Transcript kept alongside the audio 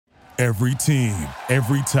Every team,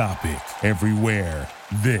 every topic, everywhere.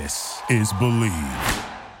 This is Believe.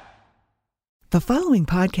 The following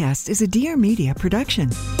podcast is a Dear Media production.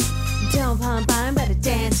 Don't pump on, but a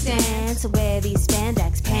dance, dance. Wear these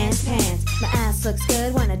spandex pants, pants. My ass looks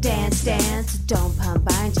good when I dance, dance. Don't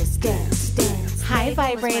pump on, just dance, dance. Hi,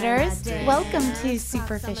 vibrators. Welcome to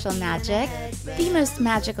Superficial Magic, the most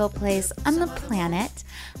magical place on the planet.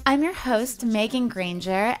 I'm your host, Megan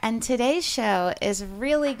Granger, and today's show is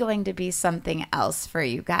really going to be something else for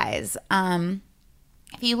you guys. If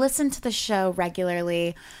you listen to the show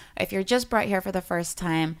regularly, if you're just brought here for the first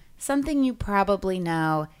time, something you probably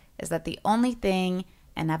know is that the only thing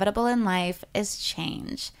inevitable in life is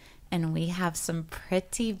change. And we have some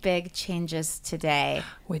pretty big changes today.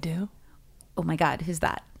 We do? Oh my God, who's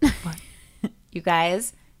that? What? You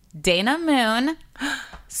guys, Dana Moon,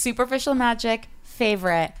 Superficial Magic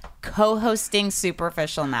favorite, co-hosting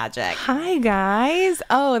Superficial Magic. Hi, guys.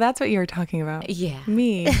 Oh, that's what you were talking about. Yeah.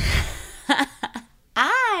 Me.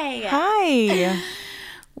 Hi.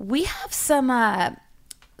 We have some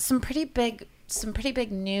pretty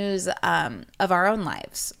big news of our own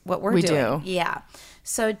lives. What we're doing. We do. Yeah.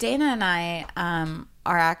 So Dana and I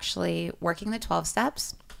are actually working the 12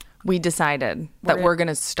 steps. We decided that we're going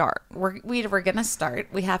to start. We're going to start.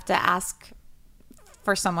 We have to ask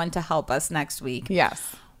for someone to help us next week.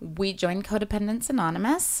 Yes. We joined Codependence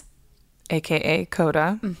Anonymous. AKA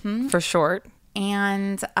Coda for short.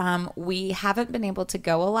 And we haven't been able to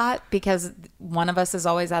go a lot because one of us is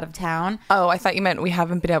always out of town. Oh, I thought you meant we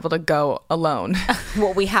haven't been able to go alone.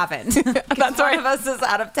 Well, we haven't. That's one of us is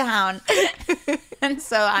out of town. And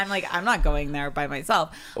so I'm like, I'm not going there by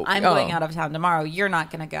myself. I'm going out of town tomorrow. You're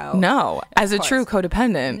not going to go. No. As a true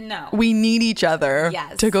codependent, No. we need each other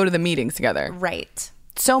Yes. to go to the meetings together. Right.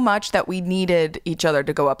 So much that we needed each other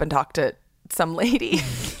to go up and talk to some lady.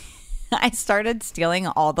 I started stealing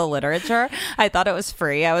all the literature. I thought it was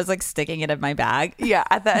free. I was like sticking it in my bag. Yeah.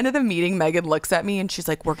 At the end of the meeting, Megan looks at me and she's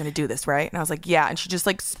like, we're going to do this, right? And I was like, yeah. And she just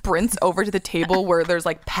like sprints over to the table where there's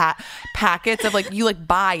like packets of like, you like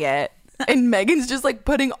buy it. And Megan's just like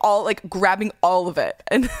grabbing all of it.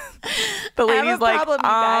 And the lady's like,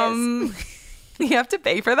 problem, you you have to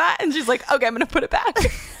pay for that? And she's like, okay, I'm going to put it back.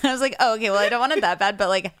 I was like, oh, okay, well, I don't want it that bad, but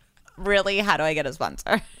like, really, how do I get a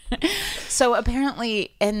sponsor? So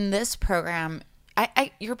apparently in this program,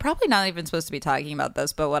 you're probably not even supposed to be talking about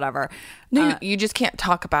this, but whatever. No, you just can't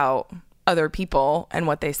talk about other people and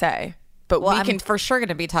what they say. But Well, we I'm can for sure going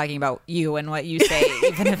to be talking about you and what you say,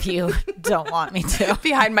 even if you don't want me to.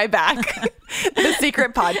 behind my back. The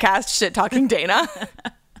secret podcast, Shit Talking Dana.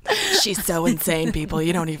 She's so insane, people.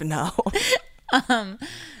 You don't even know.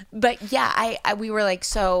 But yeah, we were like,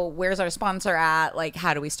 so where's our sponsor at? Like,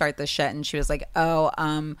 how do we start this shit? And she was like,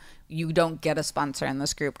 you don't get a sponsor in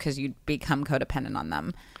this group because you become codependent on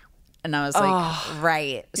them. And I was like,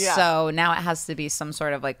 right. Yeah. So now it has to be some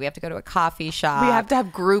sort of like, we have to go to a coffee shop. We have to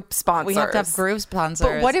have group sponsors. We have to have group sponsors.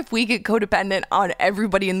 But what if we get codependent on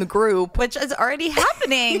everybody in the group? Which is already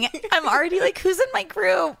happening. I'm already like, who's in my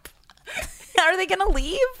group? Are they going to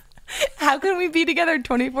leave? How can we be together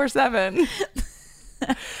 24/7?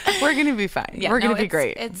 We're going to be fine. Yeah, We're going to be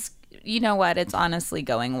great. It's, you know what? It's honestly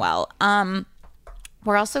going well.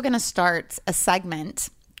 We're also going to start a segment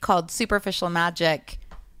called Superficial Magic.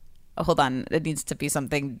 Oh, hold on. It needs to be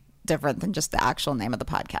something different than just the actual name of the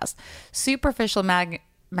podcast. Superficial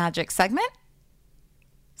Magic segment?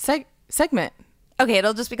 Segment. Okay,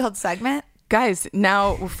 it'll just be called segment. Guys,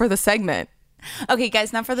 now for the segment. Okay,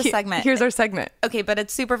 guys, now for the segment. Here's our segment. Okay, but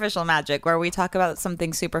it's Superficial Magic, where we talk about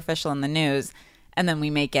something superficial in the news, and then we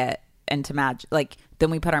make it into magic. Like,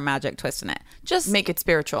 then we put our magic twist in it. Just Make it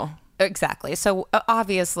spiritual. Exactly. So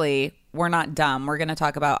obviously, we're not dumb. We're going to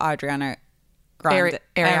talk about Ariana Grande.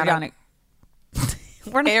 Ariana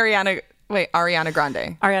Grande.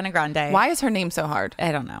 Ariana Grande. Why is her name so hard?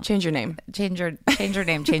 I don't know. Change your name. Change your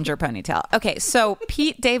name. Change your ponytail. Okay, so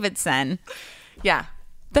Pete Davidson. Yeah.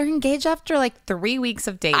 They're engaged after like 3 weeks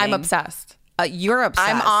of dating. I'm obsessed. You're obsessed.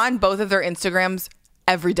 I'm on both of their Instagrams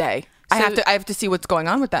every day. I have to see what's going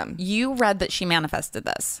on with them. You read that she manifested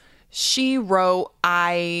this. She wrote,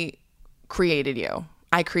 I created you.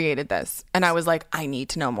 I created this. And I was like, I need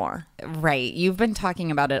to know more. Right. You've been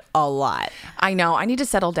talking about it a lot. I know. I need to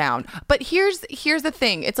settle down. But here's the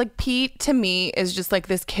thing. It's like Pete, to me, is just like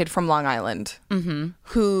this kid from Long Island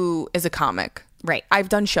who is a comic. Right. I've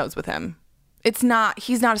done shows with him. He's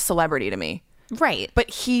not a celebrity to me. Right. But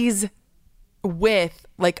he's with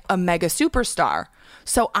like a mega superstar.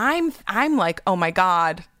 So I'm like, oh my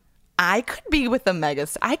God, I could be with a mega.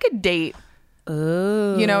 I could date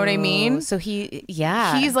Ooh. You know what I mean? So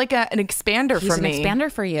he's like an expander he's for me. He's an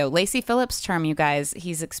expander for you. Lacey Phillips' term, you guys.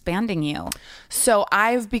 He's expanding you. So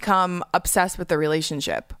I've become obsessed with the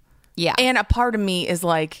relationship. Yeah. And a part of me is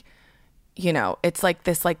like, you know, it's like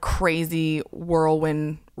this like crazy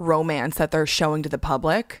whirlwind romance that they're showing to the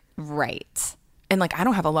public. Right. And like, I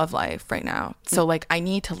don't have a love life right now. So like, I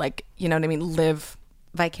need to like, you know what I mean? Live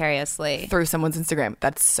vicariously through someone's Instagram.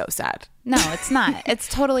 That's so sad. No, it's not. It's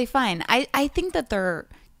totally fine. I think that there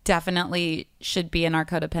definitely should be an our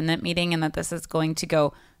codependent meeting and that this is going to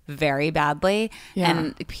go very badly. Yeah.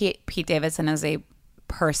 And Pete Davidson is a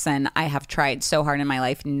person I have tried so hard in my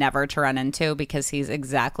life never to run into because he's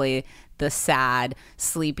exactly the sad,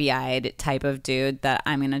 sleepy-eyed type of dude that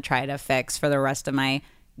I'm going to try to fix for the rest of my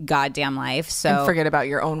goddamn life. So and forget about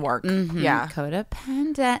your own work. Yeah.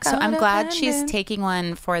 Codependent. So I'm glad she's taking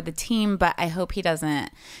one for the team, but I hope he doesn't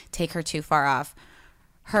take her too far off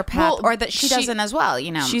her path, or that she doesn't as well,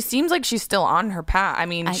 you know. She seems like she's still on her path. I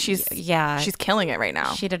mean, she's killing it right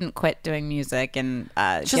now. She didn't quit doing music and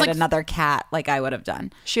get like another cat like I would have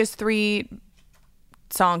done. She has 3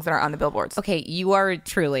 songs that are on the billboards. Okay, you are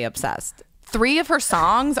truly obsessed. 3 of her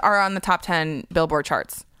songs are on the top 10 Billboard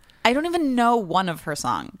charts. I don't even know one of her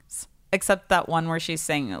songs except that one where she's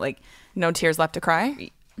saying like No Tears Left to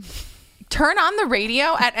Cry. Turn on the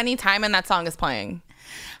radio at any time and that song is playing.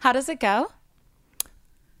 How does it go?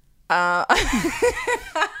 All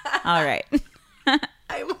right.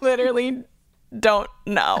 I literally don't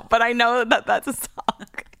know, but I know that that's a song.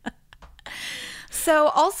 So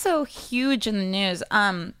also huge in the news.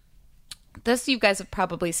 This you guys have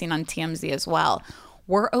probably seen on TMZ as well.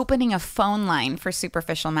 We're opening a phone line for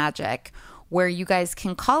Superficial Magic where you guys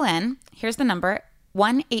can call in. Here's the number: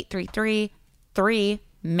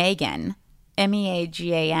 1-833-3-MEGAN,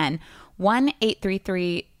 MEAGAN,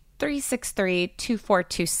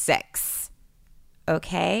 1-833-363-2426.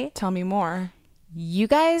 Okay? Tell me more. You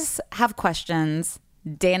guys have questions.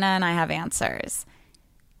 Dana and I have answers.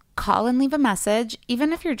 Call and leave a message.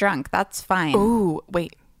 Even if you're drunk, that's fine. Ooh,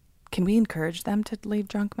 wait. Can we encourage them to leave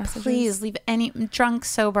drunk messages? Please leave any drunk,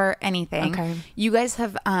 sober, anything. Okay. You guys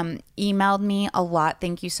have emailed me a lot.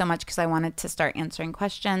 Thank you so much because I wanted to start answering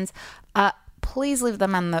questions. Please leave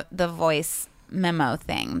them on the voice memo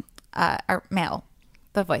thing or mail,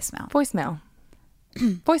 the voicemail.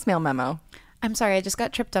 Voicemail memo. I'm sorry, I just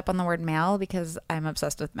got tripped up on the word mail because I'm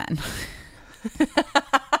obsessed with men.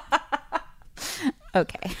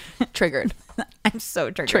 Okay. Triggered. I'm so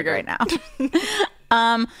triggered right now.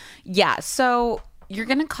 Yeah, so you're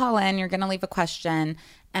going to call in, you're going to leave a question,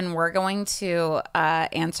 and we're going to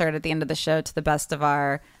answer it at the end of the show to the best of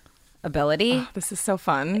our ability. Oh, this is so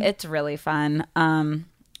fun. It's really fun.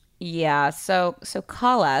 Yeah, so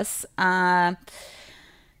call us.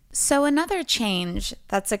 So another change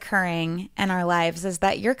that's occurring in our lives is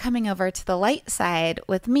that you're coming over to the light side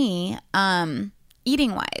with me,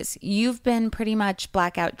 eating wise. You've been pretty much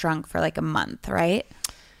blackout drunk for like a month, right?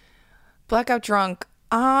 Blackout drunk.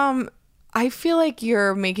 I feel like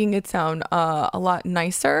you're making it sound a lot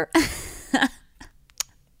nicer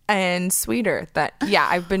and sweeter.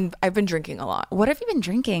 I've been drinking a lot. What have you been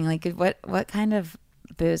drinking? Like what kind of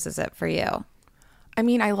booze is it for you? I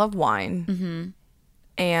mean, I love wine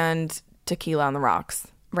and tequila on the rocks.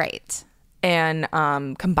 Right. And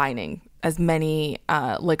combining as many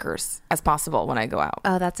liquors as possible when I go out.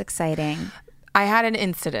 Oh, that's exciting. I had an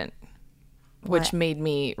incident which made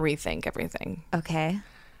me rethink everything. Okay.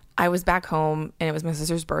 I was back home and it was my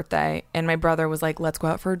sister's birthday and my brother was like, let's go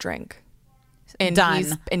out for a drink. And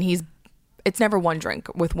Done. It's never one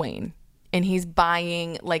drink with Wayne. And he's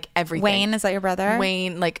buying like everything. Wayne, is that your brother?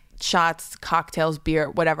 Wayne, like shots, cocktails,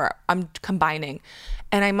 beer, whatever. I'm combining.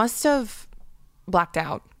 And I must have blacked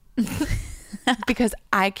out because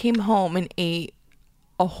I came home and ate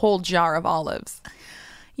a whole jar of olives.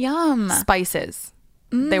 Yum. Spices.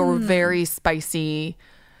 They were very spicy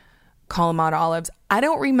Kalamata olives. I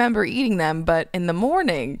don't remember eating them, but in the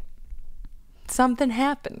morning, something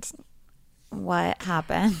happened. What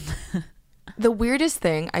happened? The weirdest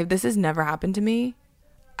thing, this has never happened to me.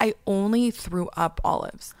 I only threw up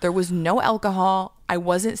olives. There was no alcohol. I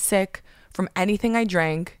wasn't sick from anything I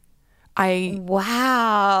drank.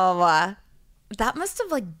 Wow. That must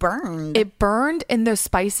have like burned. It burned and the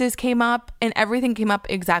spices came up and everything came up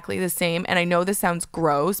exactly the same. And I know this sounds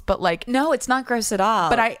gross, but like... No, it's not gross at all.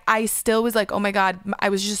 But I still was like, oh my God, I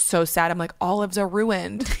was just so sad. I'm like, olives are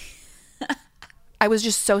ruined. I was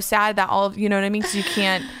just so sad that you know what I mean? Because you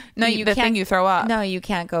can't eat the thing you throw up. No, you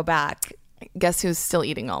can't go back. Guess who's still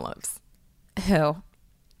eating olives? Who?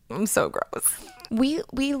 I'm so gross. We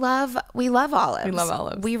love olives. We love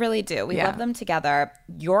olives. We really do. We love them together.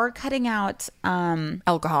 You're cutting out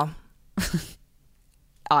Alcohol.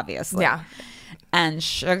 obviously. Yeah. And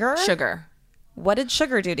sugar? Sugar. What did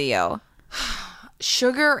sugar do to you?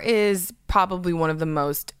 Sugar is probably one of the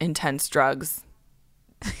most intense drugs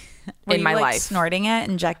in my life. Snorting it,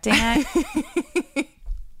 injecting it?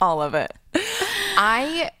 All of it.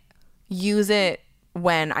 I use it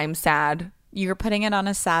when I'm sad. You're putting it on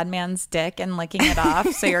a sad man's dick and licking it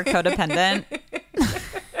off, so you're codependent.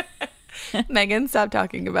 Megan, stop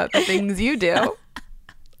talking about the things you do.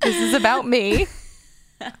 This is about me.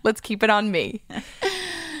 Let's keep it on me.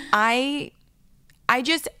 I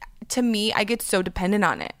just, to me, I get so dependent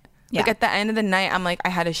on it. Like at the end of the night, I'm like, I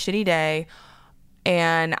had a shitty day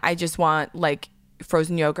and I just want like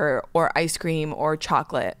frozen yogurt or ice cream or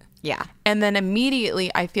chocolate. Yeah. And then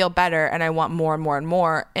immediately I feel better and I want more and more and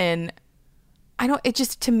more. And it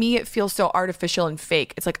just, to me, it feels so artificial and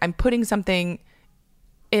fake. It's like I'm putting something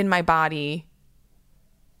in my body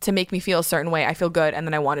to make me feel a certain way. I feel good and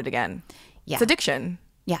then I want it again. Yeah. It's addiction.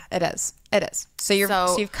 Yeah, it is. It is. So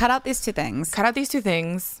you've cut out these two things. Cut out these two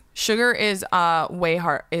things. Sugar is way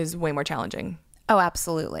more challenging. Oh,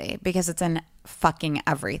 absolutely. Because it's in fucking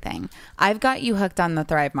everything. I've got you hooked on the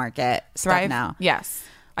Thrive Market stuff now. Yes.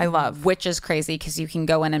 I love. Which is crazy because you can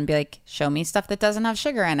go in and be like, show me stuff that doesn't have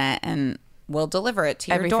sugar in it and we'll deliver it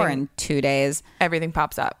to your door in 2 days. Everything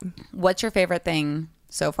pops up. What's your favorite thing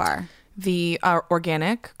so far? The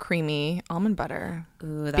organic creamy almond butter.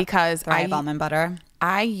 Ooh, that because Thrive almond butter.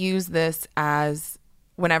 I use this as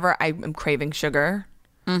whenever I'm craving sugar.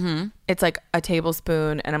 Mm-hmm. It's like a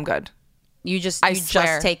tablespoon and I'm good. You just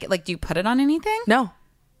swear. take it. Like, do you put it on anything? No.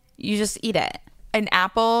 You just eat it. An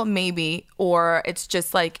apple, maybe, or it's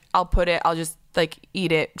just like I'll just like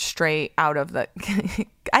eat it straight out of the.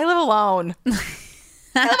 I live alone.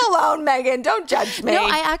 I live alone, Megan. Don't judge me. No,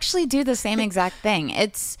 I actually do the same exact thing.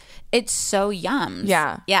 It's so yum.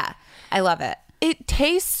 Yeah. Yeah. I love it. It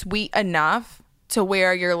tastes sweet enough to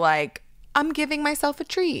where you're like, I'm giving myself a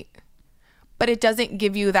treat. But it doesn't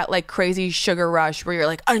give you that like crazy sugar rush where you're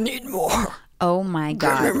like, I need more. Oh my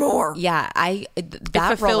God. Give me more. Yeah.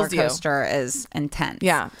 That roller coaster is intense.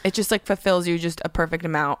 Yeah. It just like fulfills you just a perfect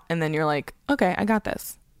amount. And then you're like, okay, I got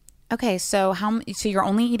this. Okay. So so you're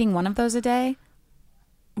only eating one of those a day?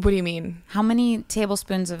 What do you mean? How many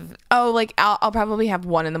tablespoons of? Oh, like I'll probably have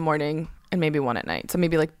one in the morning and maybe one at night. So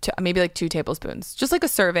maybe like 2 tablespoons, just like a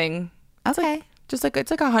serving. Okay. It's like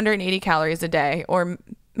 180 calories a day or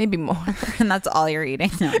maybe more. And that's all you're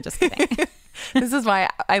eating? No, I'm just kidding. This is why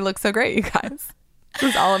I look so great, you guys. This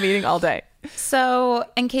is all I'm eating all day. So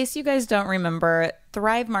in case you guys don't remember,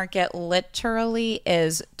 Thrive Market literally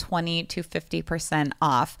is 20 to 50%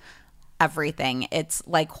 off everything. It's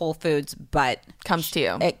like Whole Foods, but comes to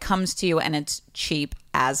you. It comes to you and it's cheap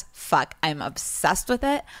as fuck. I'm obsessed with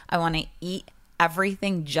it. I want to eat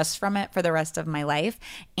everything just from it for the rest of my life.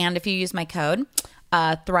 And if you use my code,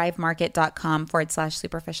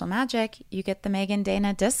 thrivemarket.com/superficialmagic, you get the Megan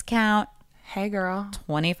Dana discount. Hey, girl.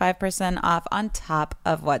 25% off on top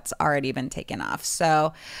of what's already been taken off.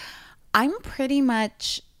 So I'm pretty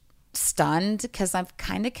much stunned because I've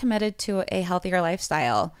kind of committed to a healthier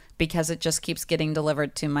lifestyle because it just keeps getting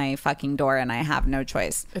delivered to my fucking door and I have no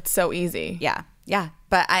choice. It's so easy. Yeah. Yeah.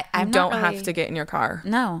 But I don't have to get in your car.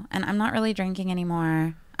 No. And I'm not really drinking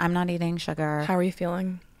anymore. I'm not eating sugar. How are you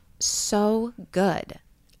feeling? So good.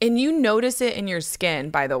 And you notice it in your skin,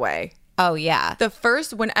 by the way. Oh, yeah.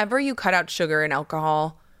 Whenever you cut out sugar and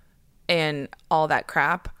alcohol and all that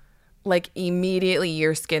crap, like immediately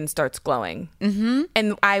your skin starts glowing. Mm-hmm.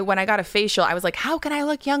 And when I got a facial, I was like, how can I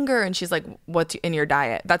look younger? And she's like, what's in your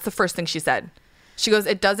diet? That's the first thing she said. She goes,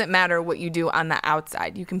 it doesn't matter what you do on the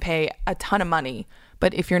outside. You can pay a ton of money,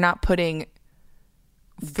 but if you're not putting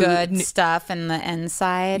good stuff in the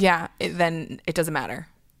inside, then it doesn't matter.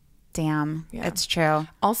 Damn, it's true.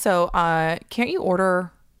 Also, can't you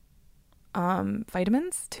order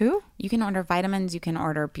vitamins too? You can order vitamins, you can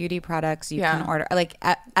order beauty products, you can order like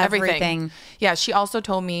everything. Yeah, she also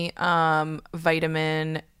told me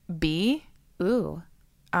vitamin B. Ooh.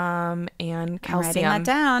 And calcium. I'm writing that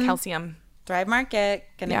down. Calcium. Thrive Market.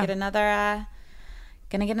 Gonna get another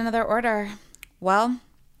order. Well,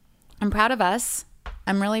 I'm proud of us.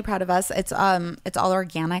 I'm really proud of us. It's all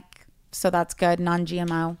organic. So that's good,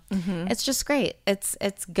 non-GMO. Mm-hmm. It's just great. It's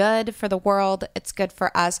good for the world. It's good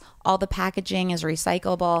for us. All the packaging is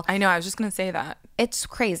recyclable. I know. I was just going to say that. It's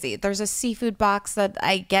crazy. There's a seafood box that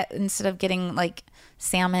I get instead of getting like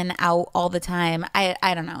salmon out all the time.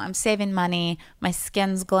 I don't know. I'm saving money. My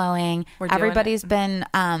skin's glowing. Everybody's been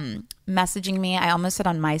messaging me. I almost said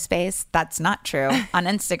on MySpace. That's not true. On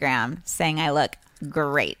Instagram, saying I look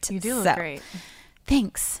great. You do look great.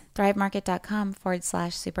 Thanks.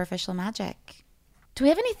 thrivemarket.com/superficial magic. Do we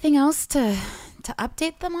have anything else to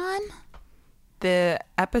update them on? The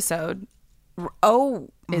episode. Oh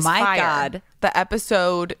my fire. God. The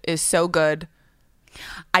episode is so good.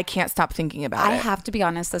 I can't stop thinking about it. I have to be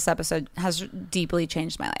honest, this episode has deeply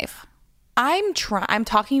changed my life. I'm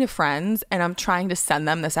talking to friends and I'm trying to send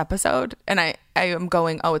them this episode and I am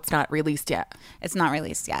going, oh, it's not released yet. It's not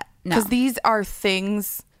released yet. No. Because these are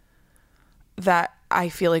things that I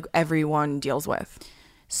feel like everyone deals with.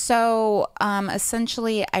 So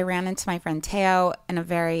essentially, I ran into my friend Teo in a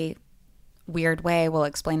very weird way. We'll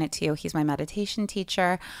explain it to you. He's my meditation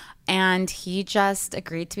teacher. And he just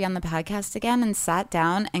agreed to be on the podcast again and sat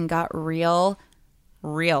down and got real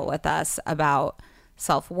with us about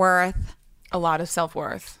self-worth. A lot of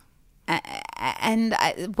self-worth. And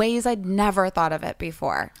ways I'd never thought of it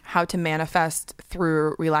before. How to manifest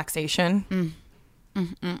through relaxation.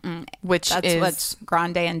 Which is what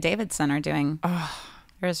Grande and Davidson are doing.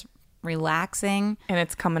 There's relaxing. And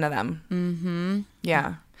it's coming to them. Mm-hmm.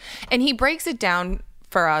 Yeah. And he breaks it down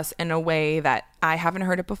for us in a way that I haven't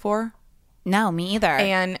heard it before. No, me either.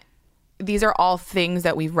 And these are all things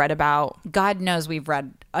that we've read about. God knows we've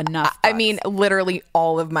read enough books. I mean, literally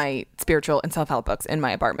all of my spiritual and self-help books in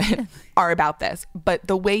my apartment are about this. But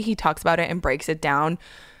the way he talks about it and breaks it down,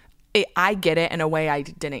 I get it in a way I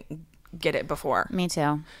didn't get it before. Me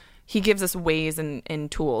too. He gives us ways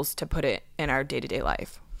and tools to put it in our day-to-day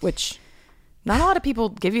life, which not a lot of people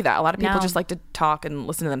give you that. A lot of people just like to talk and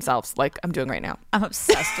listen to themselves like I'm doing right now. I'm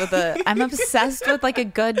obsessed with like a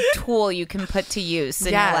good tool you can put to use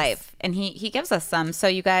in your life. And he gives us some. So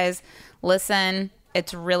you guys listen.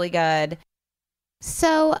 It's really good.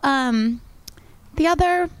 So the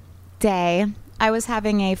other day I was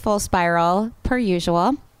having a full spiral per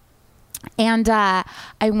usual. And I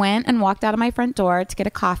went and walked out of my front door to get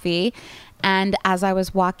a coffee. And as I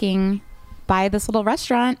was walking by this little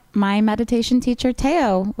restaurant, my meditation teacher,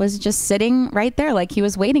 Teo, was just sitting right there like he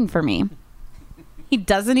was waiting for me. He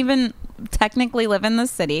doesn't even technically live in the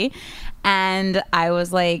city. And I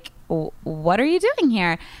was like, what are you doing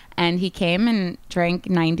here? And he came and drank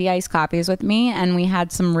 90 iced coffees with me. And we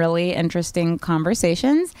had some really interesting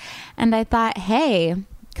conversations. And I thought, hey,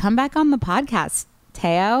 come back on the podcast,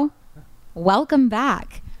 Teo. Welcome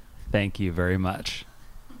back. Thank you very much.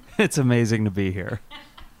 It's amazing to be here.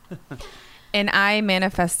 And I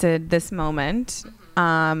manifested this moment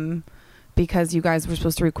because you guys were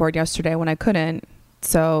supposed to record yesterday when I couldn't.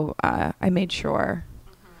 So I made sure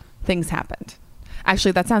things happened.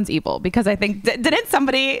 Actually, that sounds evil because I think didn't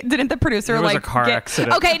the producer it was a car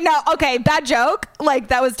accident. Okay, bad joke. Like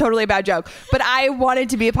that was totally a bad joke. But I wanted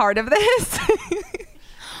to be a part of this.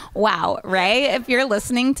 Wow, Ray, if you're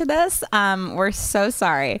listening to this, we're so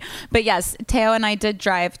sorry. But yes, Teo and I did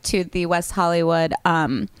drive to the West Hollywood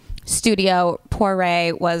studio. Poor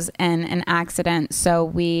Ray was in an accident, so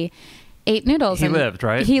we ate noodles. He lived,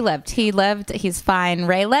 right? He lived. He's fine.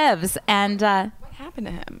 Ray lives. And what happened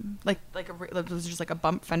to him? Like it was just like a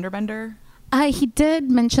bump fender bender? He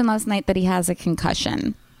did mention last night that he has a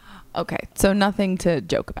concussion. Okay, so nothing to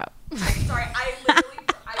joke about. Sorry, I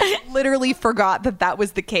literally forgot that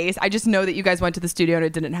was the case. I just know that you guys went to the studio and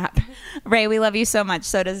it didn't happen. Ray, we love you so much.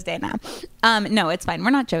 So does Dana. No, it's fine. We're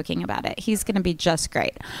not joking about it. He's going to be just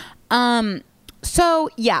great. So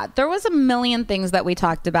yeah, there was a million things that we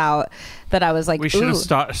talked about that I was like, we should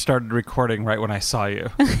have started recording right when I saw you.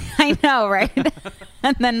 I know, right?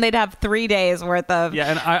 And then they'd have 3 days worth of. Yeah.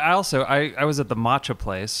 And I also was at the matcha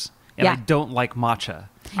place and I don't like matcha.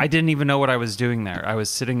 I didn't even know what I was doing there. I was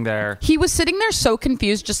sitting there. He was sitting there so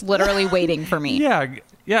confused, just literally waiting for me. Yeah,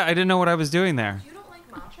 I didn't know what I was doing there. You don't like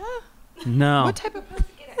matcha? No. What type of person?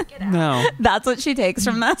 Get out. No. That's what she takes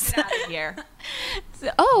from this. Get out of here.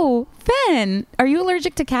 Oh, Finn, are you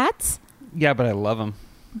allergic to cats? Yeah, but I love them.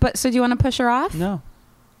 But so do you want to push her off? No.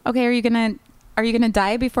 Okay, are you gonna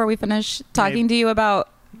die before we finish talking to you about?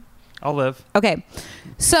 I'll live. Okay.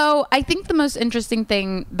 So I think the most interesting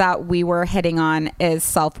thing that we were hitting on is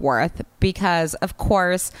self-worth because, of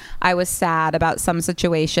course, I was sad about some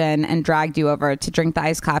situation and dragged you over to drink the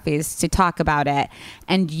iced coffees to talk about it.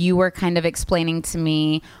 And you were kind of explaining to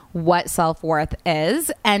me what self-worth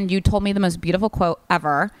is. And you told me the most beautiful quote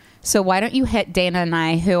ever. So why don't you hit Dana and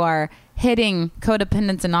I, who are hitting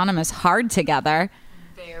Codependence Anonymous hard together.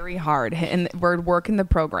 Very hard. And we're working the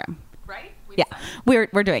program. Right? Yeah, we're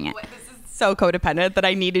doing it. This is so codependent that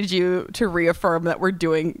I needed you to reaffirm that we're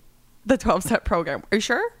doing the 12-step program. Are you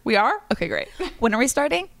sure? We are? Okay, great. When are we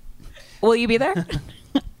starting? Will you be there?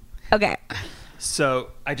 Okay.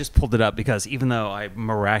 So I just pulled it up because even though I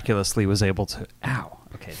miraculously was able to,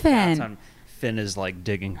 okay, Finn. Finn is like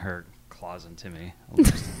digging her claws into me.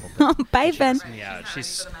 Bye, Finn. Yeah,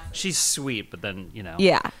 she's sweet, but then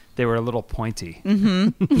Yeah. they were a little pointy.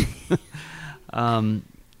 Mm-hmm.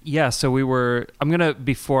 Yeah. So we were. I'm gonna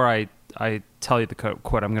before I tell you the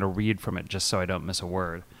quote, I'm gonna read from it just so I don't miss a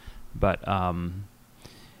word. But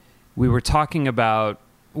we were talking about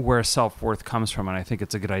where self-worth comes from, and I think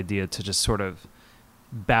it's a good idea to just sort of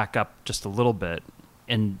back up just a little bit,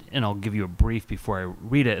 and I'll give you a brief before I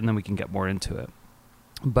read it, and then we can get more into it.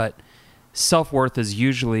 But self-worth is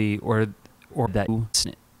usually or that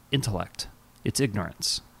intellect. It's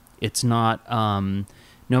ignorance. It's not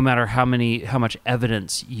no matter how much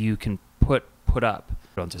evidence you can put up, you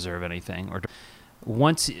don't deserve anything, or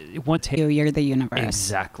once You're the universe.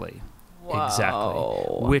 Exactly. Whoa.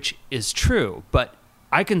 Exactly. Which is true, but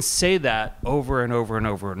I can say that over and over and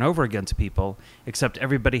over and over again to people, except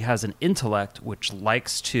everybody has an intellect which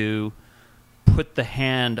likes to put the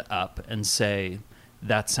hand up and say,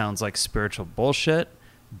 that sounds like spiritual bullshit.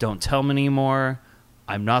 Don't tell me anymore.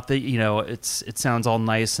 I'm not the, it sounds all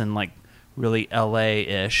nice and like really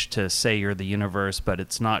LA-ish to say you're the universe, but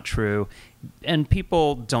it's not true. And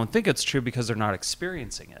people don't think it's true because they're not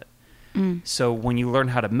experiencing it. So when you learn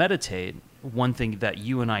how to meditate, one thing that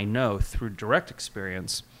you and I know through direct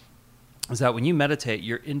experience is that when you meditate,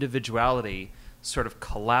 your individuality sort of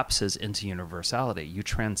collapses into universality. You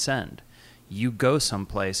transcend. You go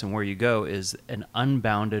someplace, and where you go is an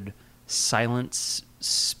unbounded, silent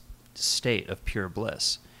state of pure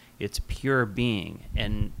bliss. It's pure being,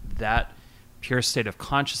 and that pure state of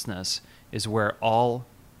consciousness is where all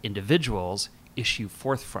individuals issue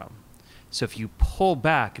forth from. So if you pull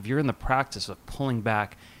back, if you're in the practice of pulling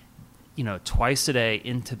back, twice a day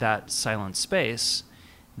into that silent space,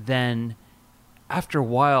 then after a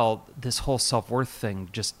while, this whole self-worth thing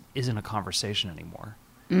just isn't a conversation anymore.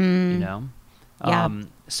 Yeah.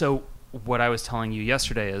 So what I was telling you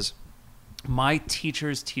yesterday is my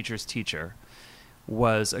teacher's teacher's teacher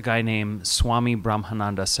was a guy named Swami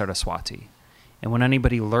Brahmananda Saraswati. And when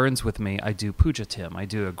anybody learns with me, I do puja to him. I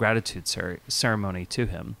do a gratitude ceremony to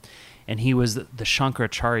him. And he was the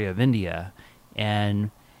Shankaracharya of India. And,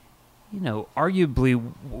 arguably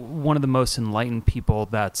one of the most enlightened people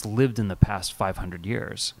that's lived in the past 500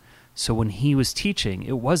 years. So when he was teaching,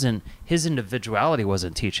 it wasn't, his individuality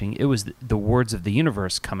wasn't teaching. It was the words of the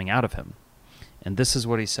universe coming out of him. And this is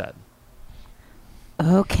what he said.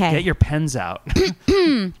 Okay. Get your pens out.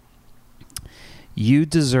 You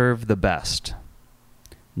deserve the best.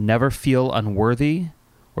 Never feel unworthy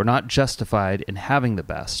or not justified in having the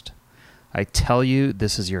best. I tell you,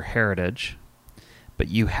 this is your heritage, but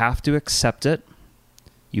you have to accept it.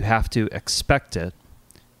 You have to expect it.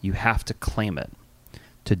 You have to claim it.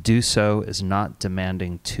 To do so is not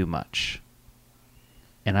demanding too much.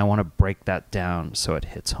 And I want to break that down so it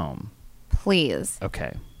hits home. Please.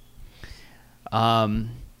 Okay.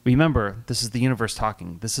 Remember, this is the universe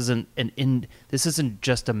talking. This isn't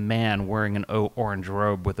just a man wearing an orange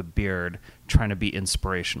robe with a beard trying to be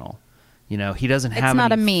inspirational. He doesn't have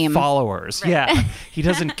not any a meme. followers. Right. Yeah, he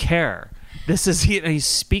doesn't care. This is he's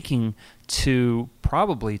speaking to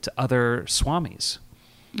probably to other swamis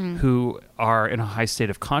who are in a high state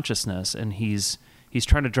of consciousness, and he's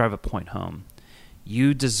trying to drive a point home.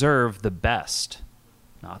 You deserve the best,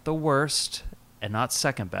 not the worst. And not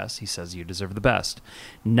second best. He says you deserve the best.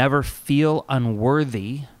 Never feel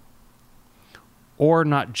unworthy or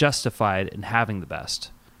not justified in having the best.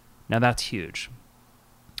 Now that's huge.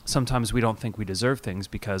 Sometimes we don't think we deserve things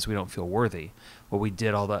because we don't feel worthy. Well, we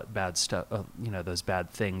did all that bad stuff, those bad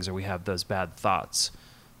things, or we have those bad thoughts,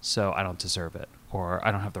 so I don't deserve it. Or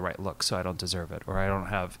I don't have the right look, so I don't deserve it. Or I don't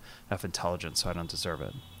have enough intelligence, so I don't deserve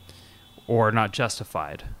it. Or not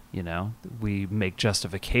justified, We make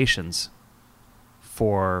justifications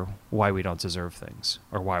for why we don't deserve things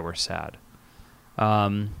or why we're sad.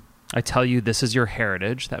 I tell you, this is your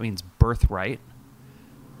heritage. That means birthright.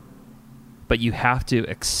 But you have to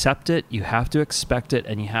accept it, you have to expect it,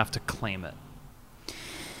 and you have to claim it.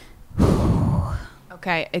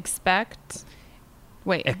 Okay, expect,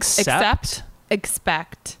 expect,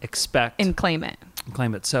 and claim it.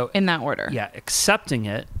 Claim it. So in that order. Yeah, accepting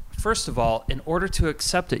it. First of all, in order to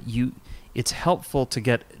accept it, it's helpful to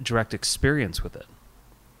get direct experience with it.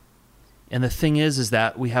 And the thing is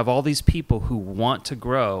that we have all these people who want to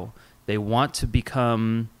grow. They want to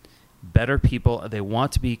become better people. They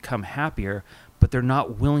want to become happier, but they're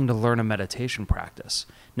not willing to learn a meditation practice.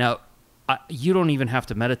 Now, you don't even have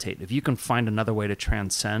to meditate. If you can find another way to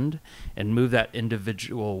transcend and move that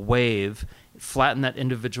individual wave, flatten that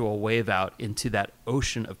individual wave out into that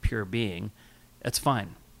ocean of pure being, that's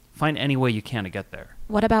fine. Find any way you can to get there.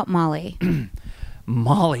 What about Molly?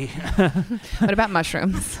 Molly. What about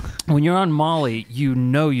mushrooms? When you're on Molly, you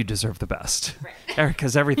know you deserve the best.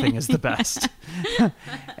 Because everything is the best.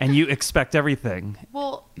 And you expect everything.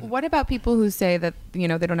 Well, what about people who say that, they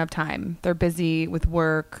don't have time? They're busy with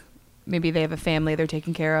work. Maybe they have a family they're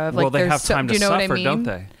taking care of. Well, they have time to suffer, don't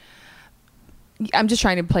they? I'm just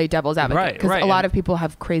trying to play devil's advocate because a lot of people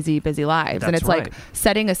have crazy busy lives. And it's like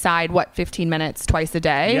setting aside, 15 minutes twice a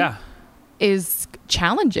day is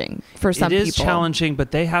challenging for some people. It is challenging, but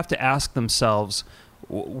they have to ask themselves,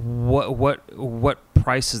 what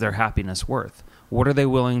price is their happiness worth? What are they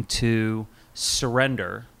willing to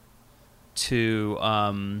surrender to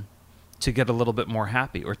get a little bit more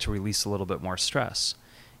happy or to release a little bit more stress?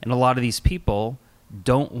 And a lot of these people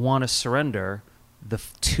don't want to surrender the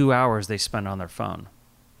 2 hours they spend on their phone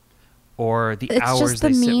or the hours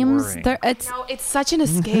they sit worrying. It's such an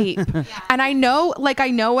escape. And I know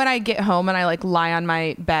when I get home and I lie on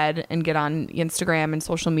my bed and get on Instagram and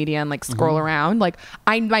social media and scroll around,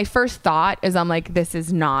 my first thought is this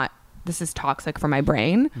is toxic for my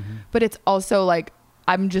brain. But it's also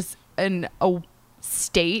I'm just in a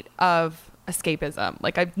state of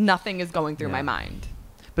escapism. Nothing is going through my mind.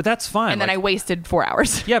 But that's fine. And then I wasted 4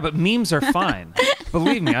 hours. Yeah, but memes are fine.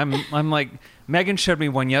 Believe me, I'm Megan showed me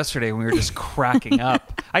one yesterday and we were just cracking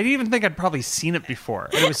up. I didn't even think I'd probably seen it before.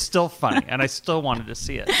 And it was still funny and I still wanted to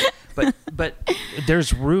see it. But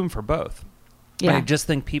there's room for both. Yeah. I just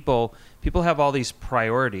think people have all these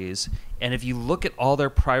priorities, and if you look at all their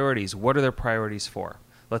priorities, what are their priorities for?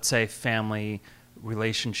 Let's say family,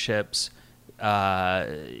 relationships,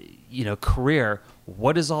 career.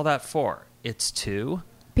 What is all that for? It's to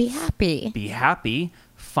be happy,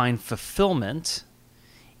 find fulfillment,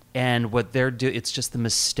 and what they're doing, it's just the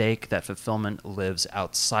mistake that fulfillment lives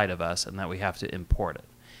outside of us and that we have to import it.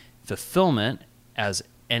 Fulfillment, as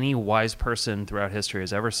any wise person throughout history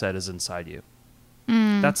has ever said, is inside you.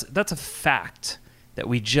 That's a fact that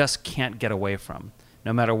we just can't get away from.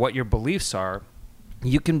 No matter what your beliefs are,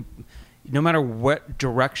 no matter what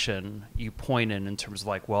direction you point in terms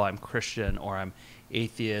of I'm Christian or I'm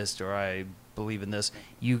atheist or I believe in this,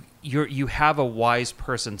 you have a wise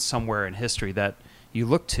person somewhere in history that you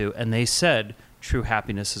look to, and they said true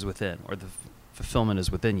happiness is within, or the fulfillment is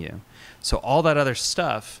within you. So all that other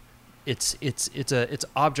stuff, it's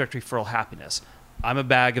object referral happiness. I'm a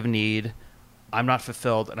bag of need. I'm not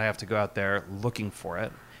fulfilled, and I have to go out there looking for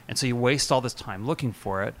it. And so you waste all this time looking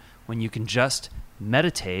for it when you can just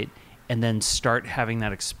meditate and then start having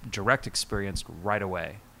that direct experience right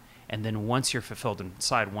away. And then once you're fulfilled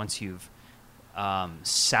inside, once you've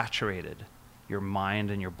saturated your mind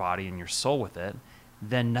and your body and your soul with it,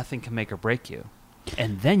 then nothing can make or break you.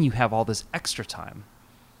 And then you have all this extra time,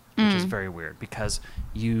 which is very weird because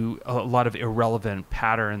a lot of irrelevant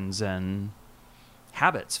patterns and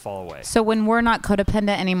habits fall away. So when we're not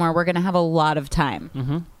codependent anymore, we're going to have a lot of time.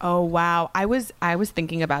 Mm-hmm. Oh, wow. I was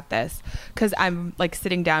thinking about this because I'm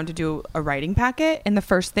sitting down to do a writing packet. And the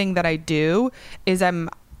first thing that I do is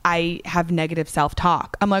I have negative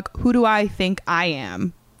self-talk. I'm who do I think I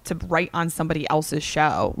am to write on somebody else's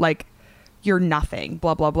show? You're nothing,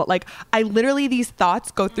 blah, blah, blah. I literally, these thoughts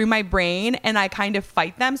go through my brain and I kind of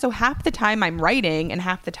fight them. So half the time I'm writing and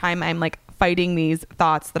half the time I'm fighting these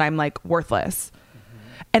thoughts that I'm worthless.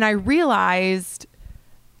 And I realized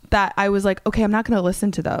that I was okay, I'm not going to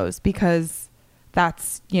listen to those because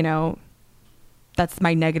that's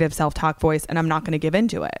my negative self-talk voice and I'm not going to give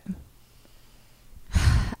into it.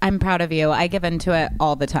 I'm proud of you. I give into it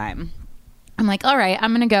all the time. I'm all right,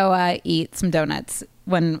 I'm going to go eat some donuts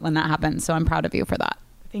when that happens. So I'm proud of you for that.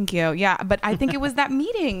 Thank you. Yeah. But I think it was that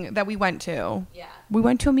meeting that we went to. Yeah. We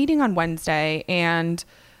went to a meeting on Wednesday and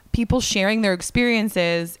people sharing their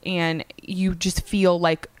experiences, and you just feel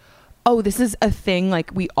oh, this is a thing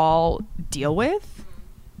we all deal with.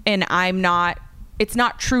 And it's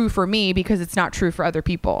not true for me because it's not true for other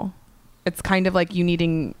people. It's kind of you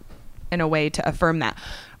needing in a way to affirm that.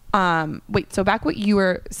 Wait, so back what you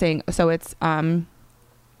were saying. So it's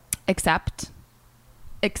expect,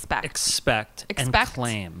 and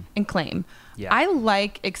claim. And claim. Yeah.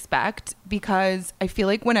 I expect because I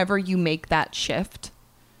feel whenever you make that shift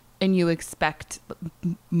and you expect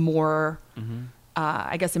more,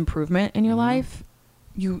 I guess, improvement in your life,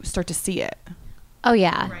 you start to see it. Oh,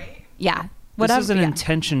 yeah. Right? Yeah. This is an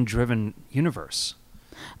intention-driven universe.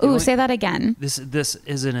 Ooh, say that again. This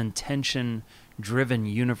is an intention-driven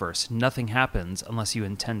universe. Nothing happens unless you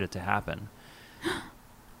intend it to happen.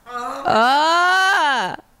 Oh,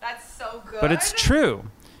 That's so good. But it's true.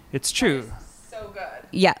 It's true. So good.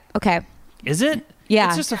 Yeah. Okay. Is it? Yeah.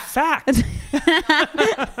 It's just a fact. Did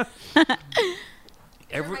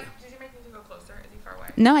your mic need to go closer? Is he far away?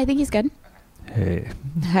 No, I think he's good. Hey.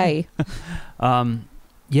 Hey.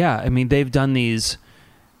 Yeah, I mean they've done these.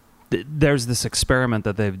 There's this experiment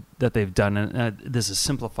that they've done, and this is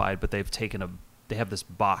simplified, but they've taken they have this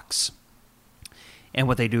box, and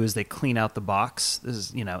what they do is they clean out the box. This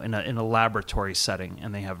is in a laboratory setting,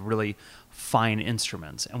 and they have really fine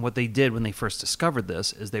instruments. And what they did when they first discovered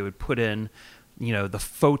this is they would put in, the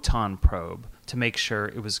photon probe to make sure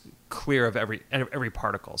it was clear of every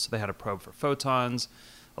particle. So they had a probe for photons,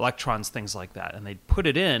 electrons, things like that. And they'd put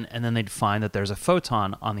it in, and then they'd find that there's a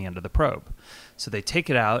photon on the end of the probe. So they take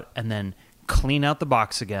it out and then clean out the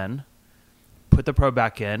box again, put the probe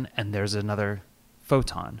back in, and there's another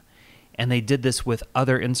photon. And they did this with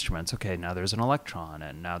other instruments. Okay, now there's an electron,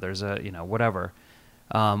 and now there's a, whatever.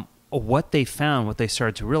 What they found, what they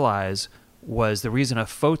started to realize was the reason a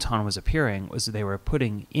photon was appearing was they were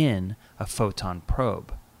putting in a photon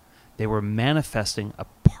probe. They were manifesting a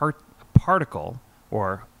particle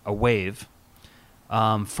or a wave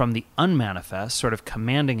from the unmanifest, sort of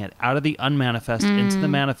commanding it out of the unmanifest into the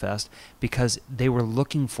manifest because they were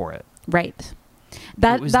looking for it. Right.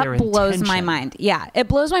 That blows my intention. mind. Yeah. It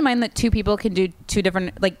blows my mind that two people can do two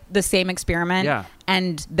different, like the same experiment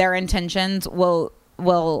and their intentions will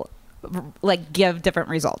like give different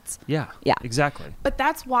results. Yeah. Yeah. Exactly. But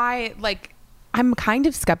that's why, like, I'm kind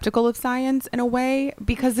of skeptical of science in a way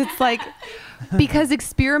because it's like, because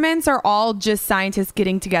experiments are all just scientists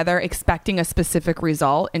getting together, expecting a specific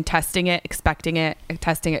result and testing it, expecting it,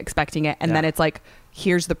 testing it, expecting it. And then it's like,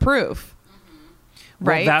 here's the proof.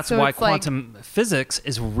 Right. Well, that's So why it's like- quantum physics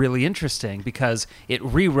is really interesting because it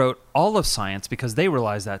rewrote all of science because they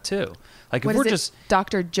realized that too. Like What if we're is it? just,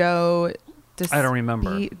 Dr. Joe. I don't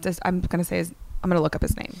remember. I'm going to look up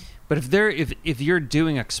his name. but if you're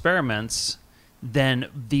doing experiments, then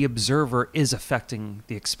the observer is affecting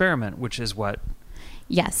the experiment, which is what,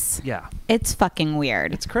 Yes. yeah, It's fucking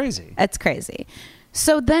weird. it's crazy. It's crazy.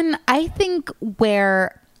 So then I think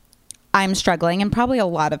where I'm struggling, and probably a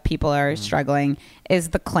lot of people are struggling, is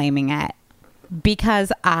the claiming it.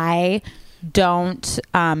 Because I don't,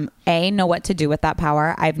 know what to do with that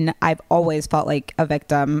power. I've always felt like a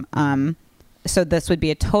victim. So this would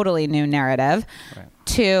be a totally new narrative. Right.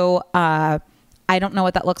 To, I don't know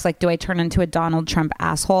what that looks like. Do I turn into a Donald Trump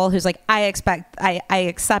asshole who's like, I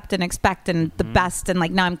accept and expect and the best, and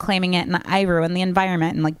like now I'm claiming it and I ruin the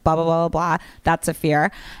environment and like blah blah blah blah blah. That's a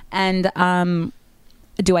fear. And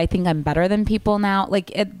do I think I'm better than people now?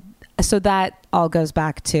 Like it. So that all goes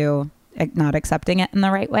back to not accepting it in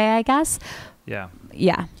the right way, I guess. Yeah.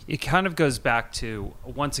 Yeah. It kind of goes back to,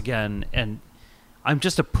 once again, and I'm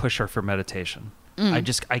just a pusher for meditation. I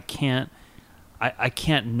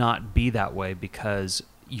can't not be that way because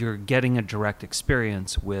you're getting a direct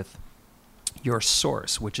experience with your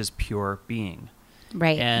source, which is pure being.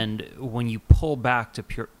 Right. And when you pull back to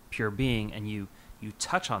pure being and you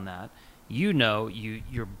touch on that,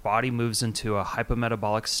 your body moves into a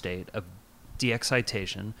hypometabolic state of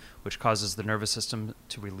de-excitation, which causes the nervous system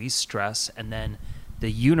to release stress, and then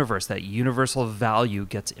the universe, that universal value,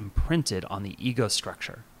 gets imprinted on the ego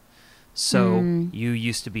structure. So you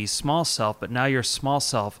used to be small self, but now you're small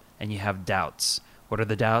self and you have doubts. What are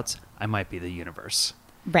the doubts? I might be the universe.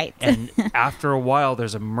 Right. And after a while,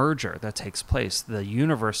 there's a merger that takes place. The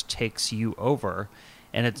universe takes you over,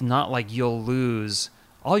 and it's not like you'll lose.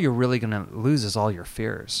 All you're really going to lose is all your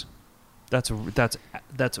fears. That's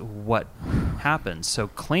what happens. So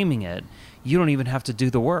claiming it, you don't even have to do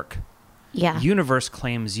the work. Yeah. Universe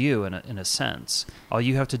claims you in a sense. All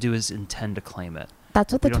you have to do is intend to claim it.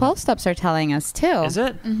 That's what the You don't 12 steps are telling us too. Is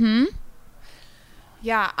it? Mm-hmm.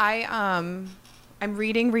 Yeah, I'm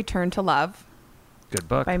reading Return to Love Good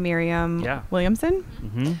book. by Miriam Yeah. Williamson.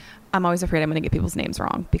 Hmm. I'm always afraid I'm going to get people's names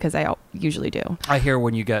wrong because I usually do. I hear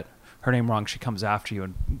when you get her name wrong, she comes after you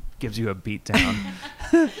and gives you a beat down.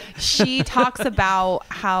 She talks about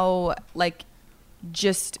how, like,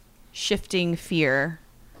 just shifting fear,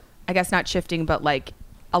 I guess not shifting, but like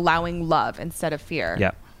allowing love instead of fear.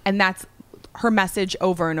 Yeah. And that's her message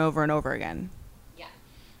over and over and over again. Yeah.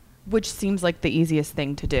 Which seems like the easiest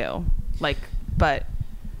thing to do. Like, but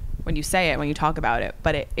when you say it, when you talk about it,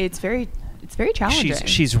 but it's very challenging.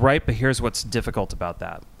 She's right, but here's what's difficult about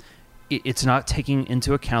that. It's not taking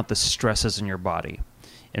into account the stresses in your body.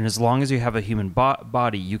 And as long as you have a human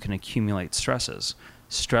body, you can accumulate stresses.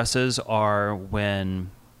 Stresses are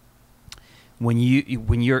when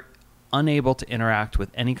you're unable to interact with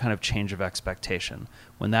any kind of change of expectation.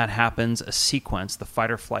 When that happens, a sequence, the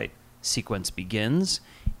fight or flight sequence begins,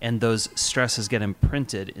 and those stresses get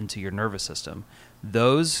imprinted into your nervous system.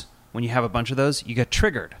 Those, when you have a bunch of those, you get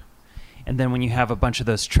triggered. And then when you have a bunch of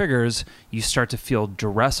those triggers, you start to feel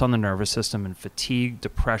duress on the nervous system and fatigue,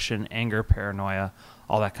 depression, anger, paranoia,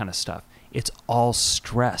 all that kind of stuff. It's all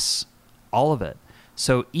stress, all of it.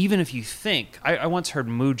 So even if you think, I once heard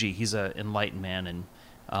Mooji, he's an enlightened man, and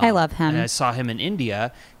I love him. And I saw him in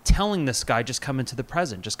India telling this guy, just come into the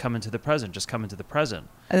present, just come into the present, just come into the present.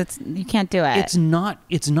 You can't do it. It's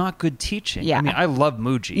not good teaching. Yeah. I mean, I love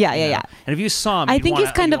Mooji. Yeah. And if you saw him, I think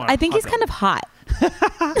he's kind of hot.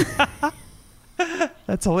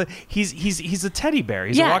 That's all. He's a teddy bear.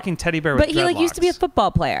 He's a walking teddy bear with But he used to be a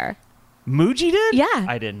football player. Mooji did? Yeah.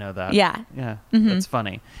 I didn't know that. Yeah. Yeah. Mm-hmm. That's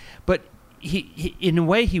funny. But he in a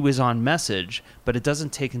way he was on message, but it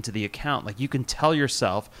doesn't take into the account. Like, you can tell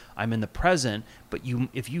yourself, I'm in the present, but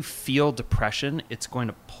if you feel depression, it's going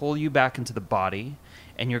to pull you back into the body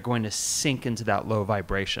and you're going to sink into that low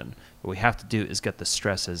vibration. What we have to do is get the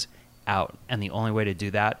stresses out. And the only way to do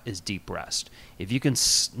that is deep rest. If you can,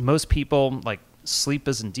 most people, like, sleep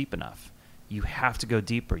isn't deep enough. You have to go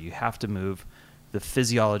deeper. You have to move the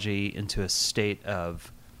physiology into a state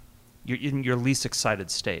of, you're in your least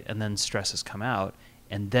excited state, and then stresses come out,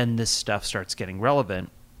 and then this stuff starts getting relevant.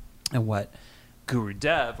 And what Guru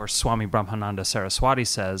Dev or Swami Brahmananda Saraswati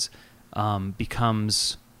says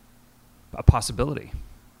becomes a possibility.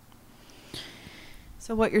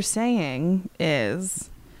 So what you're saying is,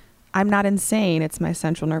 I'm not insane. It's my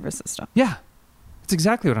central nervous system. Yeah, that's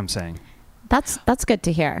exactly what I'm saying. That's good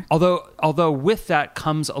to hear. Although with that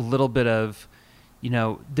comes a little bit of,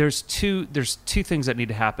 there's two things that need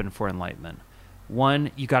to happen for enlightenment.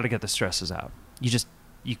 One, you got to get the stresses out.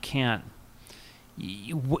 You can't.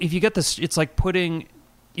 If you get this, it's like putting,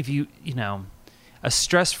 a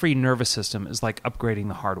stress-free nervous system is like upgrading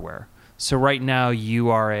the hardware. So right now you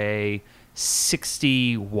are a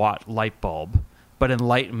 60-watt light bulb, but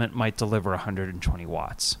enlightenment might deliver 120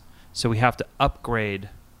 watts. So we have to upgrade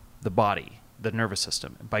the body, the nervous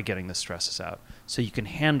system, by getting the stresses out, so you can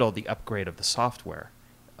handle the upgrade of the software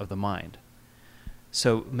of the mind.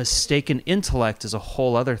 So mistaken intellect is a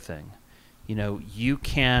whole other thing. You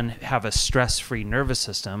can have a stress-free nervous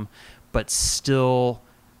system, but still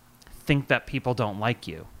think that people don't like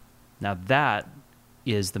you. Now that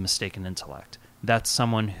is the mistaken intellect. That's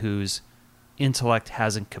someone whose intellect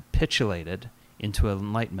hasn't capitulated into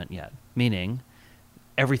enlightenment yet, meaning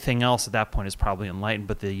everything else at that point is probably enlightened,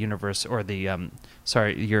 but the universe, or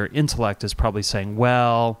your intellect is probably saying,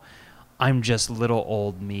 well, I'm just little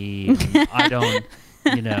old me. And I don't,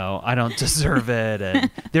 I don't deserve it.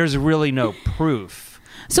 And there's really no proof.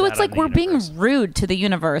 So it's like we're being rude to the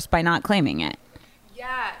universe by not claiming it.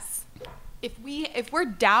 Yes. If we're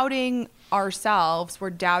doubting ourselves, we're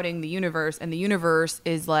doubting the universe, and the universe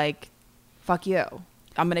is like, fuck you.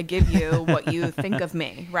 I'm going to give you what you think of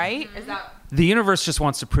me, right? Is that... The universe just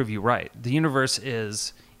wants to prove you right. The universe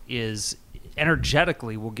is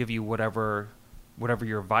energetically will give you whatever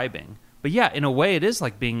you're vibing. But yeah, in a way, it is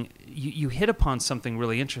like being. You hit upon something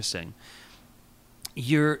really interesting.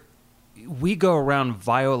 We go around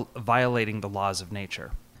violating the laws of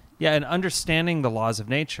nature. Yeah, and understanding the laws of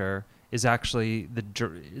nature is actually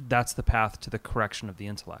that's the path to the correction of the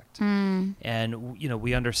intellect. And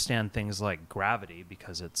we understand things like gravity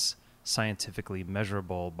because it's scientifically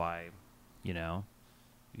measurable by. You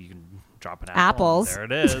can drop an apple. Apples. There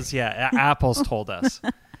it is. Yeah, apples told us.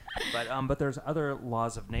 But there's other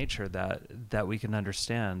laws of nature that we can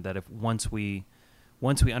understand. That if once we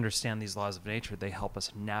understand these laws of nature, they help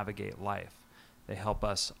us navigate life. They help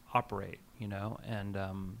us operate.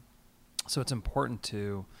 And so it's important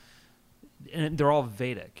to. And they're all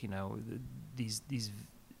Vedic.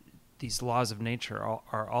 These laws of nature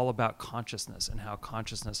are all about consciousness and how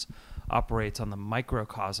consciousness operates on the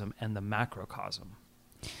microcosm and the macrocosm.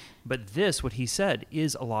 But what he said,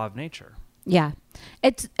 is a law of nature. Yeah.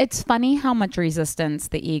 It's funny how much resistance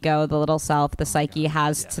the ego, the little self, the psyche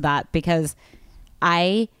has to that, because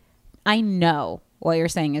I know what you're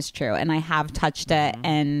saying is true, and I have touched it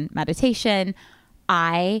in meditation.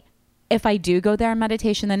 If I do go there in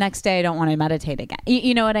meditation, the next day I don't want to meditate again.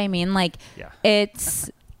 You know what I mean? Like,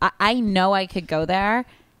 I know I could go there,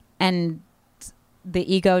 and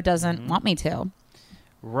the ego doesn't want me to.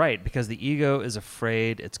 Right, because the ego is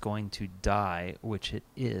afraid it's going to die, which it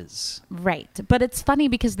is. Right, but it's funny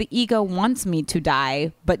because the ego wants me to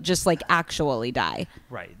die, but just like actually die.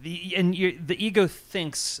 Right, the ego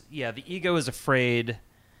thinks, the ego is afraid.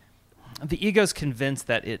 The ego's convinced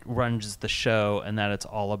that it runs the show and that it's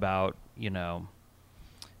all about,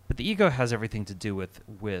 but the ego has everything to do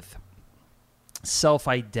with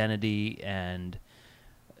self-identity and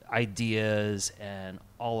ideas and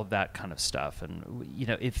all of that kind of stuff. And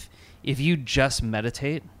if you just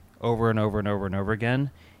meditate over and over and over and over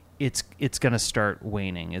again, it's going to start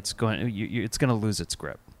waning. It's going to lose its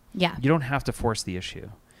grip. Yeah. You don't have to force the issue.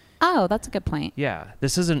 Oh, that's a good point. Yeah.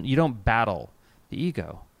 You don't battle the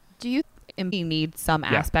ego. Do you need some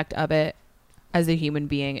aspect of it as a human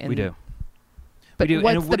being? We do. But we do.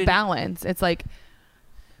 What's the balance? It's like,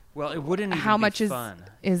 well, it wouldn't even how be much fun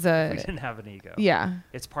is if we didn't have an ego. Yeah.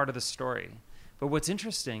 It's part of the story. But what's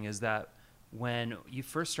interesting is that when you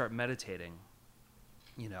first start meditating,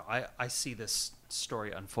 I see this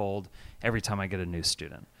story unfold every time I get a new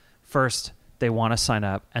student. First, they want to sign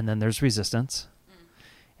up, and then there's resistance.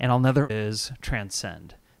 And another is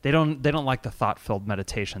transcend. They don't like the thought-filled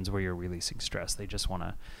meditations where you're releasing stress. They just want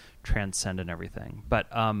to transcend and everything. But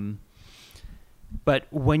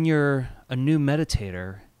when you're a new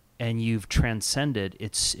meditator and you've transcended,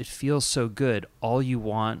 it feels so good. All you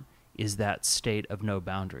want is that state of no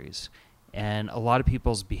boundaries. And a lot of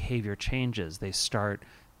people's behavior changes. They start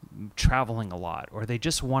traveling a lot, or they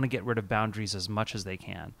just want to get rid of boundaries as much as they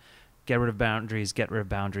can. Get rid of boundaries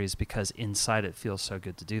because inside it feels so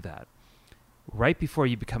good to do that. Right before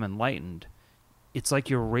you become enlightened, it's like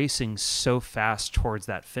you're racing so fast towards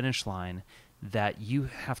that finish line that you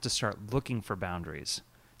have to start looking for boundaries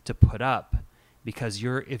to put up, because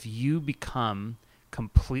if you become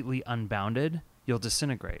completely unbounded, you'll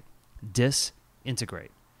disintegrate,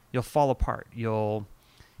 disintegrate. You'll fall apart. You'll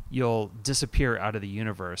disappear out of the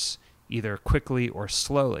universe either quickly or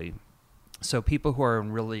slowly. So people who are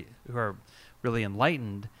really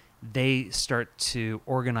enlightened, they start to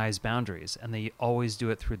organize boundaries, and they always do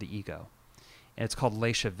it through the ego. And it's called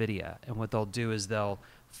Lesha Vidya. And what they'll do is they'll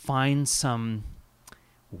find some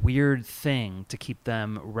weird thing to keep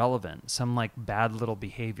them relevant, some like bad little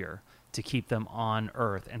behavior to keep them on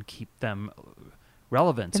earth and keep them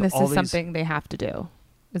relevant. And this is something they have to do,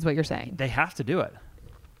 is what you're saying. They have to do it.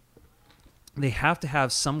 They have to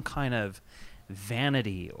have some kind of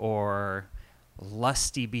vanity or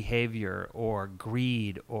lusty behavior or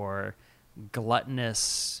greed or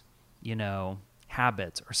gluttonous,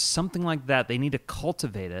 habits or something like that. They need to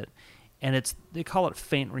cultivate it. And they call it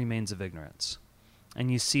faint remains of ignorance.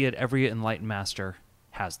 And you see it, every enlightened master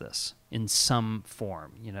has this in some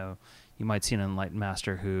form. You might see an enlightened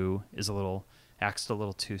master who acts a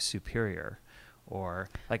little too superior, or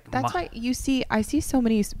like that's why I see so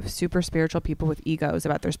many super spiritual people with egos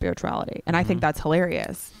about their spirituality, and I think that's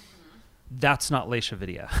hilarious. That's not Lesha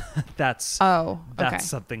Vidya. That's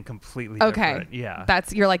something completely different. Yeah.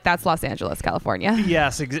 That's Los Angeles, California.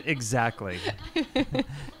 Yes, exactly.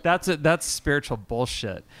 That's spiritual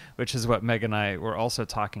bullshit, which is what Meg and I were also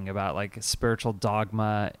talking about, like spiritual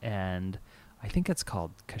dogma, and I think it's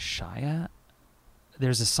called Kashaya.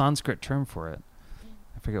 There's a Sanskrit term for it.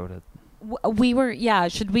 I forget what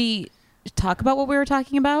it. Should we talk about what we were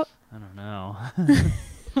talking about? I don't know.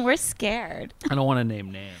 We're scared. I don't want to name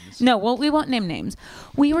names. No, well, we won't name names.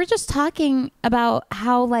 We were just talking about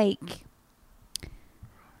how,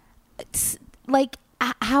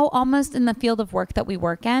 how almost in the field of work that we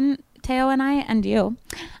work in, Teo and I and you,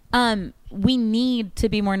 we need to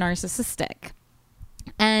be more narcissistic.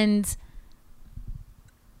 And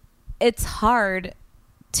it's hard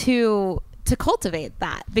to cultivate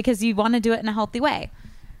that because you want to do it in a healthy way.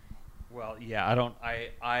 Well, yeah,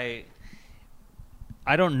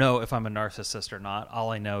 I don't know if I'm a narcissist or not.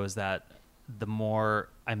 All I know is that the more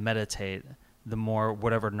I meditate, the more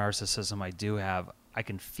whatever narcissism I do have, I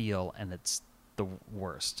can feel, and it's the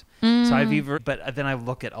worst. So but then I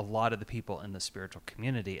look at a lot of the people in the spiritual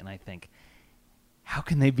community and I think, how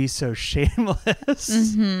can they be so shameless?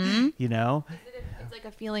 Mm-hmm. It's like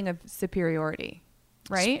a feeling of superiority,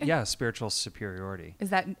 right? Yeah, spiritual superiority. Is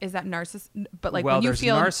that narcissism? But when you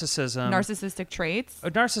feel narcissistic traits.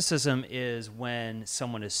 Narcissism is when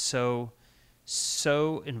someone is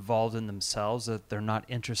so involved in themselves that they're not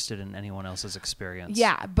interested in anyone else's experience.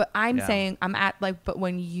 Yeah, but I'm saying but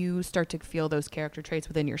when you start to feel those character traits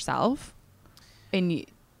within yourself, and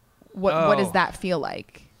what does that feel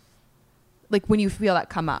like? Like when you feel that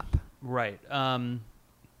come up. Right.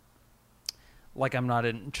 Like I'm not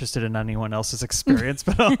interested in anyone else's experience,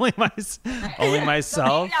 but only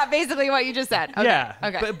myself. Yeah, basically what you just said. Okay. Yeah.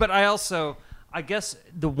 Okay. But I guess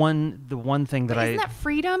the one thing that isn't that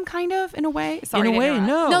freedom kind of in a way? Sorry, in a way,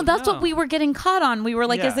 no, that's what we were getting caught on. We were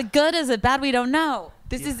like, is it good? Is it bad? We don't know.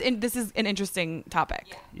 This is an interesting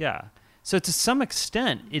topic. Yeah. So to some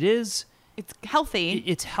extent, it's healthy.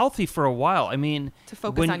 It's healthy for a while. I mean, to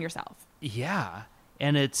focus on yourself. Yeah.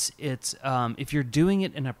 And it's if you're doing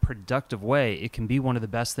it in a productive way, it can be one of the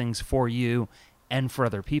best things for you and for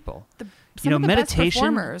other people. Some of the best meditation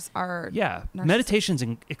performers are narcissists. meditation's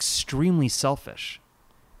extremely selfish.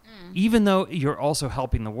 Even though you're also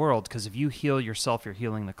helping the world, because if you heal yourself, you're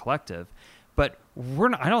healing the collective. But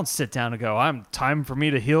I don't sit down and go, "I'm time for me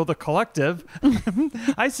to heal the collective."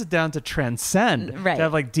 I sit down to transcend, Right. to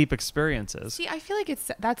have like deep experiences. See, I feel like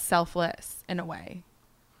that's selfless in a way.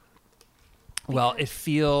 Well, it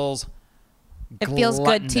feels good to you.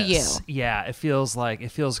 gluttonous. Yeah, it feels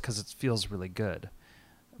because it feels really good.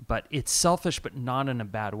 But it's selfish, but not in a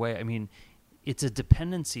bad way. I mean, it's a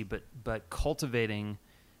dependency, but cultivating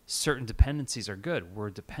certain dependencies are good. We're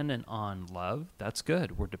dependent on love. That's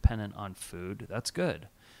good. We're dependent on food. That's good.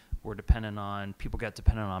 People get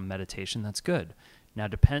dependent on meditation. That's good. Now,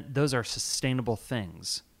 those are sustainable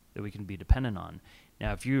things that we can be dependent on.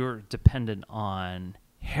 Now, if you're dependent on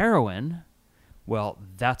heroin, well,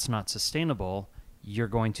 that's not sustainable. You're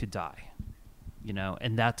going to die,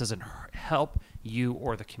 and that doesn't help you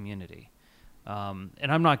or the community. And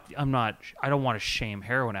I don't want to shame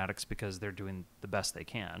heroin addicts because they're doing the best they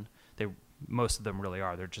can. Most of them really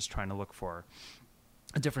are. They're just trying to look for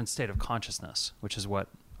a different state of consciousness, which is what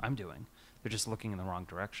I'm doing. They're just looking in the wrong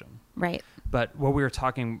direction. Right. But what we were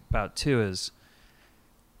talking about too is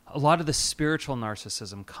a lot of the spiritual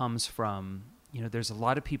narcissism comes from, there's a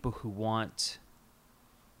lot of people who want,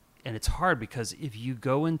 and it's hard because if you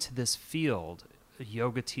go into this field, a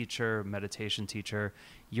yoga teacher, meditation teacher,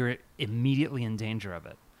 you're immediately in danger of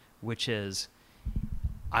it, which is,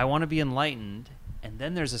 I want to be enlightened. And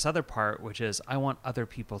then there's this other part, which is, I want other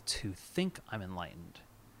people to think I'm enlightened.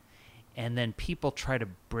 And then people try to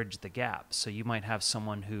bridge the gap. So you might have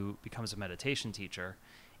someone who becomes a meditation teacher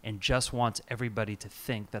and just wants everybody to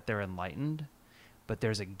think that they're enlightened, but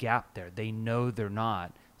there's a gap there. They know they're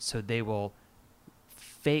not, so they will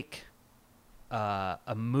fake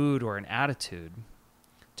a mood or an attitude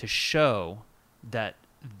to show that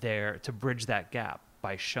to bridge that gap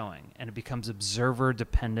by showing. And it becomes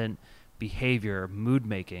observer-dependent behavior, mood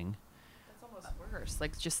making. That's almost worse.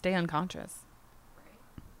 Like, just stay unconscious.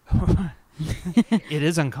 It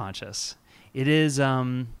is unconscious. It is,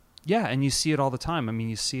 and you see it all the time. I mean,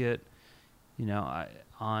 you see it,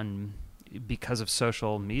 because of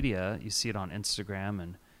social media, you see it on Instagram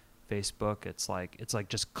and Facebook. It's like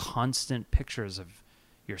just constant pictures of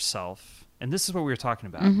yourself. And this is what we were talking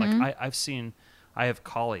about. Mm-hmm. Like I have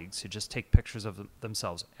colleagues who just take pictures of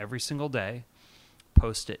themselves every single day,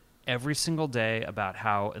 post it every single day about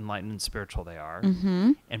how enlightened and spiritual they are.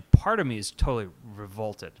 Mm-hmm. And part of me is totally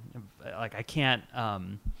revolted. Like I can't,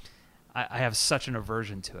 I have such an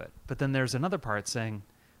aversion to it. But then there's another part saying,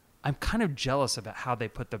 I'm kind of jealous about how they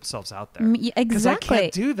put themselves out there. Exactly. I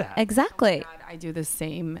can't do that. Exactly. God, I do the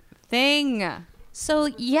same thing. So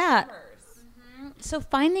yeah. So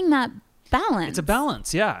finding that balance. It's a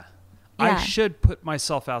balance, yeah. Yeah. I should put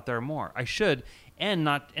myself out there more. I should, and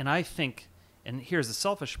I think, and here's the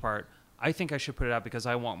selfish part, I think I should put it out because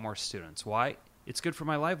I want more students. Why? It's good for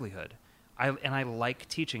my livelihood. I like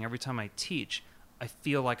teaching. Every time I teach, I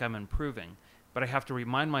feel like I'm improving. But I have to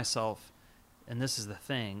remind myself, and this is the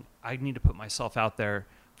thing, I need to put myself out there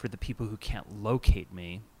for the people who can't locate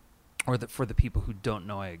me, or for the people who don't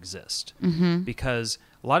know I exist. Mm-hmm. Because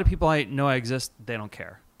a lot of people I know I exist, they don't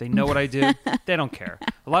care. They know what I do. They don't care.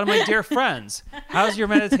 A lot of my dear friends, how's your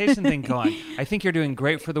meditation thing going? I think you're doing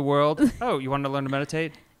great for the world. Oh, you want to learn to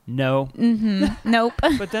meditate? No. Mm-hmm. Nope.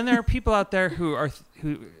 But then there are people out there who are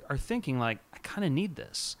thinking like, I kind of need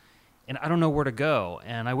this, and I don't know where to go.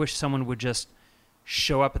 And I wish someone would just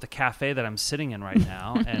show up at the cafe that I'm sitting in right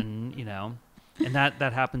now, and and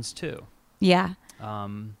that happens too. Yeah.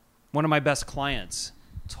 One of my best clients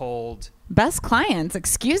told. Best clients,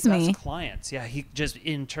 excuse me. Best clients, yeah. He just,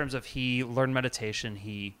 in terms of, he learned meditation.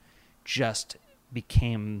 He just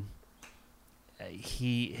became.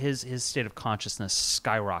 His state of consciousness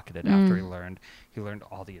skyrocketed after he learned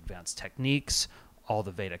all the advanced techniques, all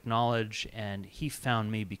the Vedic knowledge, and he found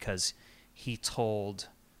me because he told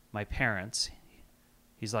my parents.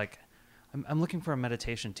 He's like, I'm looking for a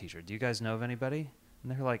meditation teacher. Do you guys know of anybody?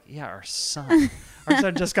 And they're like, yeah, our son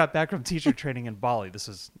just got back from teacher training in Bali. This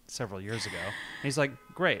was several years ago. And he's like,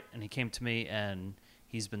 great. And he came to me, and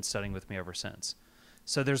he's been studying with me ever since.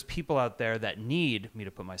 So there's people out there that need me to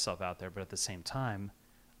put myself out there, but at the same time,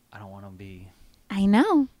 I don't want to be. I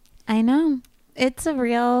know. It's a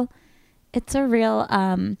real,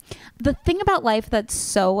 the thing about life that's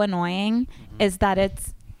so annoying is that it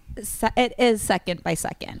is second by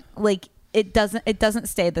second. Like it doesn't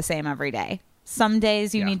stay the same every day. Some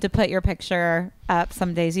days you need to put your picture up.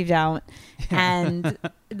 Some days you don't. And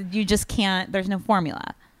you just can't, there's no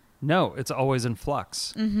formula. No, it's always in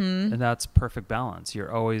flux. Mm-hmm. And that's perfect balance.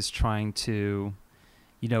 You're always trying to,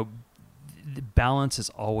 the balance is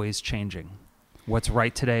always changing. What's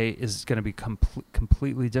right today is going to be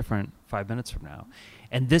completely different 5 minutes from now.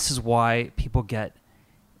 And this is why people get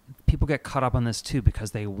caught up on this too,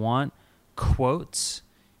 because they want quotes,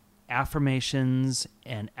 affirmations,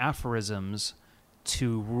 and aphorisms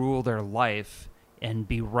to rule their life and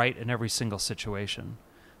be right in every single situation.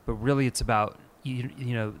 But really it's about, you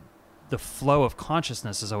know, the flow of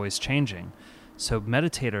consciousness is always changing. So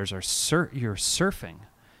meditators are you're surfing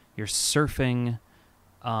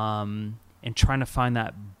and trying to find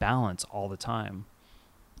that balance all the time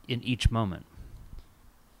in each moment.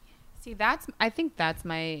 See, I think that's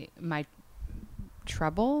my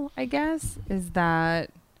trouble, I guess, is that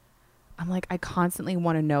I'm like, I constantly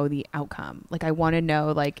want to know the outcome. Like, I want to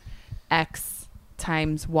know, like, X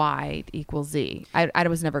times Y equals Z. I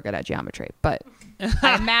was never good at geometry, but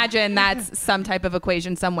I imagine that's some type of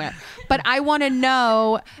equation somewhere. But I want to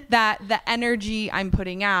know that the energy I'm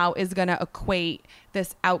putting out is going to equate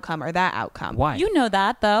this outcome or that outcome. Why? You know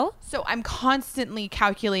that, though. So I'm constantly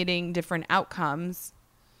calculating different outcomes.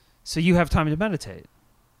 So you have time to meditate.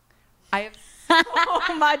 I have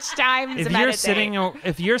so much time to meditate.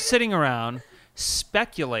 If you're sitting around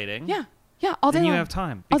speculating, yeah, all day then long. you have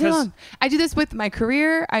time. All day long. I do this with my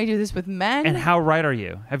career. I do this with men. And how right are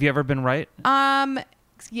you? Have you ever been right?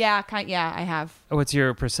 Yeah, I have. What's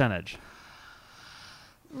your percentage?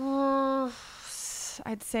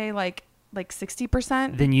 I'd say like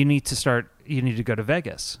 60%. Then you need to go to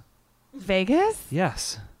Vegas. Vegas?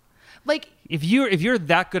 Yes. Like, if you're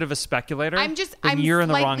that good of a speculator, I'm you're in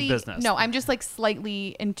the wrong business. No, I'm just like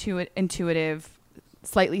slightly intuitive,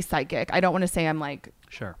 slightly psychic. I don't want to say I'm like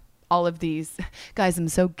sure. All of these guys. I'm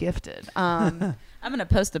so gifted. I'm gonna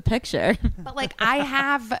post a picture. But like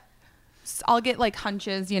I'll get like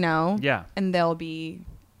hunches, you know. Yeah. And they'll be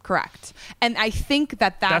correct. And I think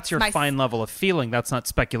that's your fine level of feeling. That's not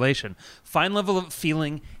speculation. Fine level of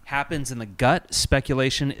feeling happens in the gut.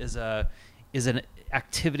 Speculation is an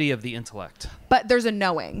activity of the intellect. But there's a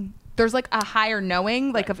knowing. There's like a higher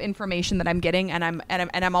knowing, like, of information that I'm getting, and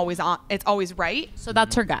I'm always on. It's always right. So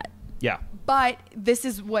that's her gut. Yeah. But this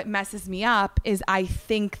is what messes me up is I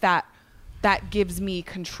think that gives me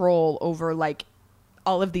control over like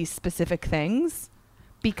all of these specific things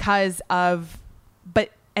because of,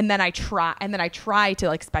 and then I try to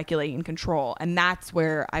like speculate and control, and that's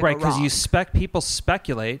where I go wrong. Right, because people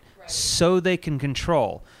speculate so they can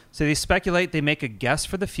control. So they speculate, they make a guess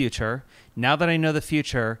for the future. Now that I know the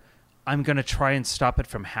future, I'm going to try and stop it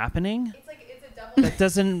from happening. It's a double. That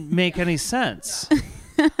doesn't make any sense.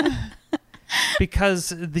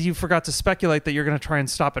 Because you forgot to speculate that you're going to try and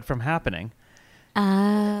stop it from happening. It's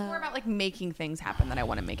more about like making things happen that I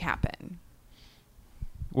want to make happen.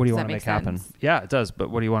 What do you want to make happen? Yeah, it does. But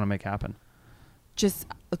what do you want to make happen? Just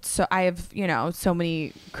so I have, so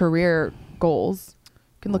many career goals. You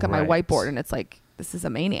can look at my whiteboard and it's like, this is a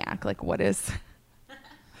maniac. Like, what is?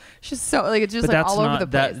 It's just so like it's just like all over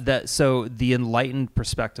the place. So the enlightened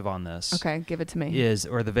perspective on this. Okay, give it to me.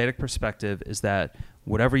 Or the Vedic perspective is that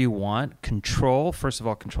whatever you want, control. First of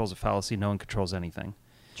all, control is a fallacy. No one controls anything.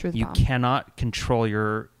 Truth you bomb. cannot control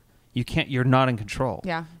you're not in control.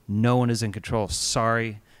 Yeah. No one is in control.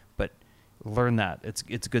 Sorry, but learn that.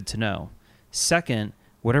 It's good to know. Second,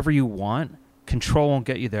 whatever you want, control won't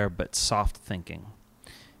get you there, but soft thinking.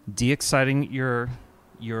 De-exciting your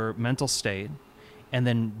mental state, and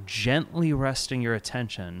then gently resting your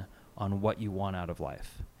attention on what you want out of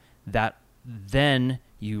life. Then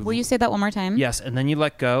you... Will you say that one more time? Yes, and then you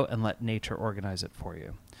let go and let nature organize it for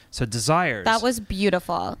you. So desires... That was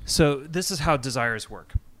beautiful. So this is how desires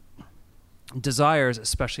work. Desires,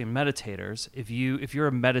 especially meditators, if you're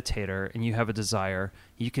a meditator and you have a desire,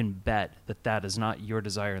 you can bet that is not your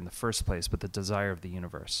desire in the first place, but the desire of the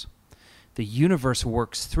universe. The universe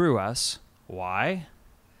works through us. Why?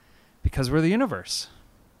 Because we're the universe,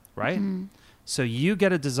 right? Mm-hmm. So you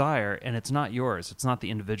get a desire, and it's not yours. It's not the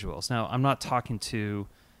individual's. Now, I'm not talking to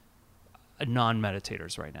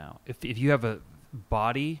non-meditators right now. If you have a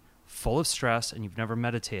body full of stress and you've never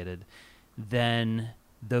meditated, then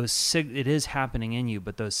it is happening in you,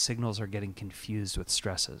 but those signals are getting confused with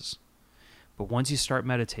stresses. But once you start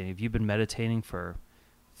meditating, if you've been meditating for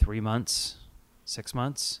 3 months, 6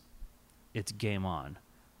 months, it's game on.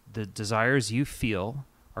 The desires you feel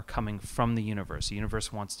are coming from the universe. The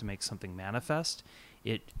universe wants to make something manifest.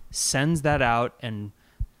 It sends that out, and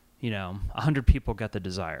 100 people get the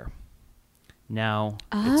desire. Now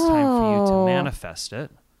it's time for you to manifest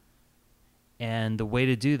it. And the way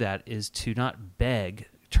to do that is to not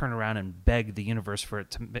turn around and beg the universe for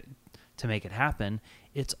it to make it happen.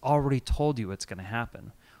 It's already told you it's going to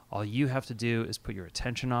happen. All you have to do is put your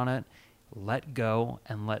attention on it, Let go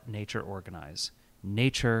and let nature organize.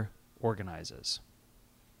 Nature organizes.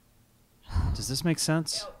 Does this make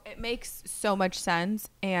sense? It makes so much sense.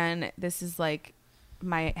 And this is like,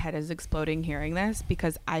 my head is exploding hearing this,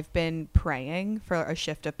 because I've been praying for a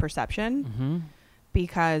shift of perception,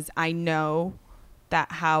 because I know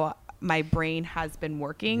that how my brain has been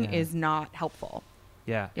working is not helpful.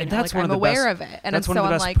 Yeah. You And know, that's like, one I'm of the aware best, of it. And that's so one of the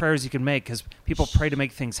I'm best like, prayers you can make, because people pray to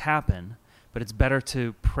make things happen, but it's better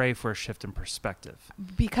to pray for a shift in perspective.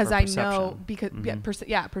 Because or I know, perception. because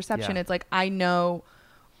perception. Yeah. It's like, I know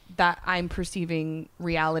that I'm perceiving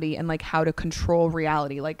reality and like how to control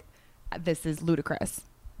reality. Like, this is ludicrous.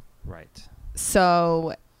 Right.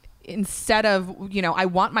 So instead of, I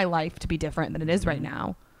want my life to be different than it is right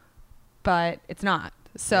now, but it's not.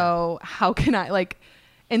 So how can I, like,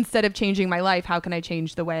 instead of changing my life, how can I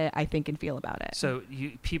change the way I think and feel about it? So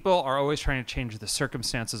people are always trying to change the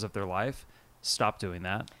circumstances of their life. Stop doing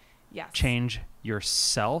that. Yes. Change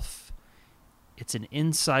yourself. It's an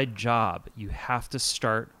inside job. You have to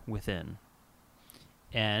start within.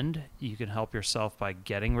 And you can help yourself by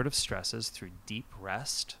getting rid of stresses through deep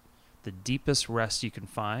rest. The deepest rest you can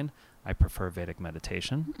find. I prefer Vedic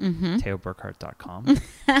meditation. TheoBurkhart.com.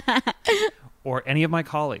 Or any of my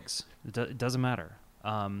colleagues. It doesn't matter.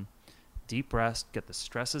 Deep rest, get the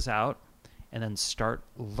stresses out, and then start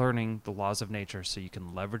learning the laws of nature so you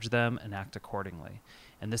can leverage them and act accordingly.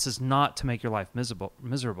 And this is not to make your life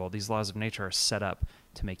miserable. These laws of nature are set up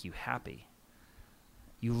to make you happy.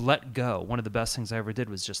 You let go. One of the best things I ever did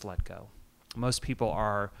was just let go. Most people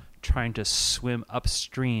are trying to swim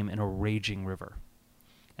upstream in a raging river.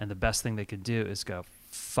 And the best thing they could do is go,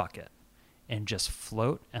 fuck it, and just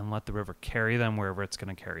float and let the river carry them wherever it's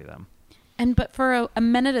going to carry them. But for a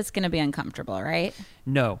minute, it's going to be uncomfortable, right?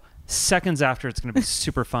 No. Seconds after, it's going to be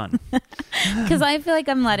super fun. Because I feel like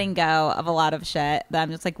I'm letting go of a lot of shit that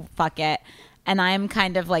I'm just like, fuck it. And I'm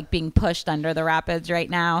kind of like being pushed under the rapids right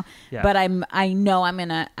now. Yeah. But I'm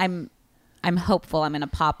hopeful I'm gonna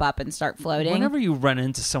pop up and start floating. Whenever you run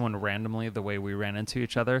into someone randomly the way we ran into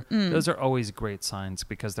each other, those are always great signs,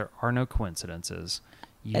 because there are no coincidences.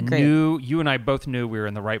 You and I both knew we were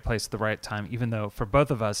in the right place at the right time, even though for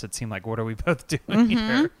both of us it seemed like, what are we both doing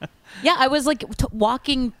here? Yeah, I was like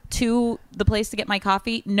walking to the place to get my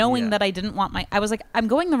coffee, knowing that I didn't want I was like, I'm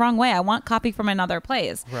going the wrong way. I want coffee from another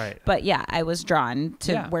place. Right. But yeah, I was drawn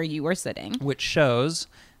to where you were sitting. Which shows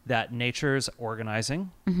that nature's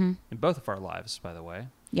organizing in both of our lives, by the way.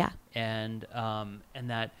 Yeah. And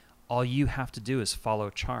that all you have to do is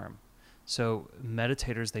follow charm. So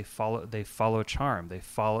meditators, they follow charm.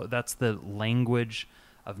 That's the language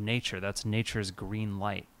of nature. That's nature's green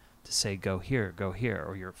light to say, go here,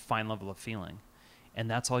 or your fine level of feeling. And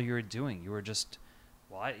that's all you were doing. You were just,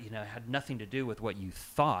 it had nothing to do with what you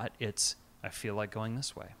thought. It's, I feel like going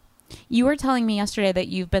this way. You were telling me yesterday that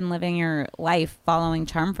you've been living your life following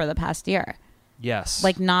charm for the past year. Yes.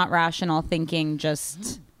 Like not rational thinking,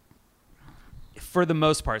 just... For the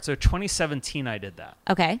most part. So 2017, I did that.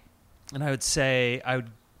 Okay. And I would say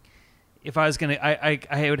if I was going to,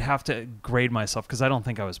 I would have to grade myself, because I don't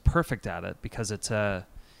think I was perfect at it, because it's a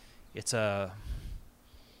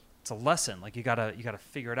lesson. Like you gotta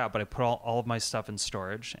figure it out. But I put all of my stuff in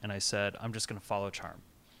storage, and I said, I'm just going to follow charm.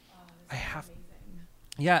 Amazing.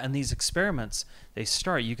 Yeah. And these experiments, they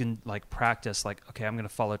start, you can like practice like, okay, I'm going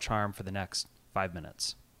to follow charm for the next 5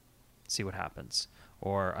 minutes, see what happens.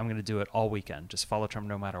 Or I'm going to do it all weekend. Just follow charm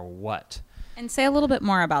no matter what. And say a little bit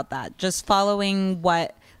more about that. Just following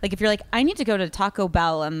what, like if you're like, I need to go to Taco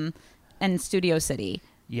Bell and Studio City.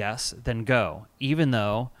 Yes, then go. Even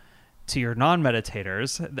though to your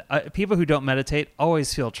non-meditators, people who don't meditate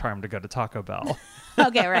always feel charmed to go to Taco Bell.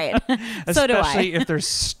 Okay, right. So do I. Especially if they're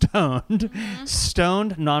stoned.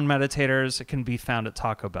 Stoned non-meditators can be found at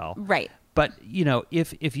Taco Bell. Right. But,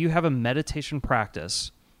 if you have a meditation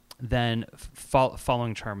practice, then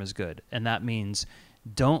following charm is good. And that means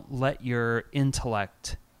don't let your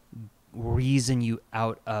intellect reason you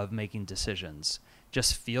out of making decisions.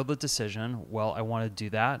 Just feel the decision. Well, I want to do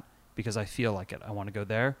that because I feel like it. I want to go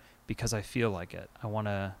there because I feel like it. I want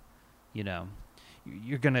to,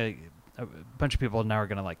 you're going to, a bunch of people now are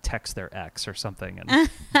going to like text their ex or something, and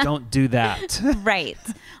don't do that. Right.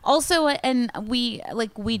 Also, and we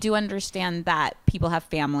do understand that people have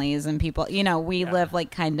families and people, we live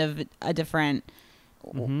like kind of a different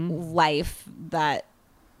life that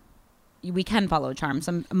we can follow charm.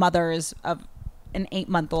 Some mothers of an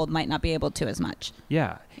 8-month-old might not be able to as much.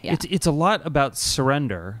 Yeah. It's a lot about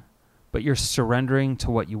surrender, but you're surrendering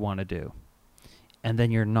to what you want to do. And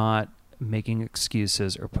then you're not making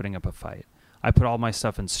excuses or putting up a fight. I put all my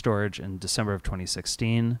stuff in storage in December of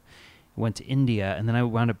 2016, went to India, and then I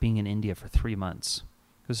wound up being in India for 3 months.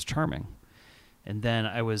 It was charming. And then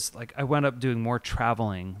I wound up doing more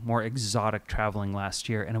traveling, more exotic traveling last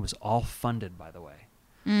year, and it was all funded, by the way.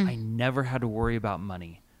 I never had to worry about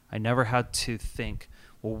money. I never had to think,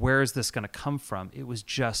 well, where is this going to come from? It was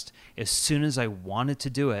just, as soon as I wanted to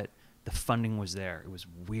do it, the funding was there. It was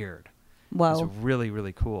weird. Whoa. It was really,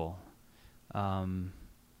 really cool.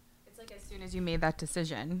 It's like as soon as you made that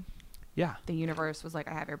decision, Yeah. the universe was like,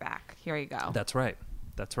 I have your back. Here you go. That's right.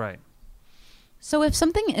 That's right. So if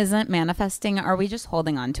something isn't manifesting, are we just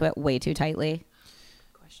holding on to it way too tightly?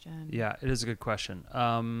 Question. Yeah, it is a good question.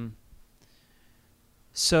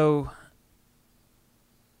 So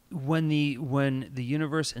when the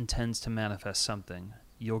universe intends to manifest something,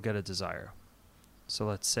 you'll get a desire. So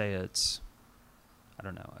let's say it's, I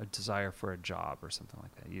don't know, a desire for a job or something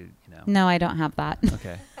like that. You know. No, I don't have that.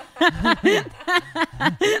 Okay.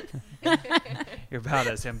 You're about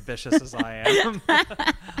as ambitious as I am.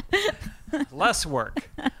 Less work.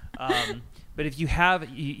 But if you have,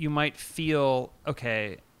 you might feel,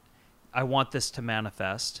 okay, I want this to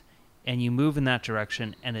manifest, and you move in that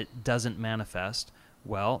direction and it doesn't manifest.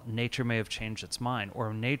 Well, nature may have changed its mind,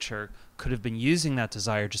 or nature could have been using that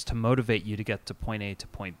desire just to motivate you to get to point A to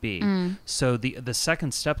point B. So the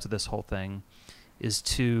second step to this whole thing is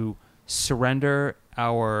to surrender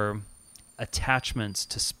our attachments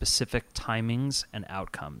to specific timings and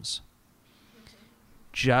outcomes.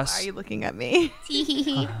 Why are you looking at me?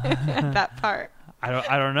 That part.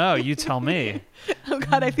 I don't know. You tell me. Oh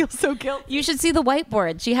God, I feel so guilty. You should see the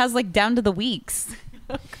whiteboard. She has like down to the weeks.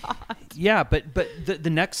 Oh God. Yeah, but the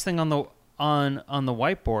next thing on the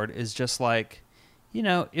whiteboard is just like, you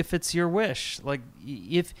know, if it's your wish, like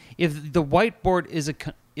if the whiteboard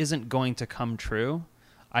isn't going to come true,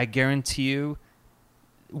 I guarantee you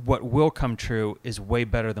what will come true is way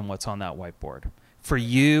better than what's on that whiteboard for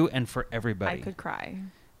you and for everybody. I could cry.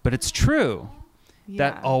 But it's true.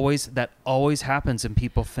 Yeah. That always happens, and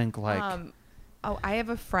people think like, I have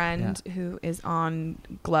a friend who is on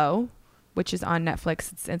Glow, which is on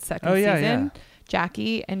Netflix. It's second Oh, yeah, season. yeah.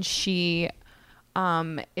 Jackie, and she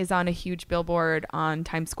is on a huge billboard on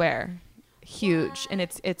Times Square. Huge. And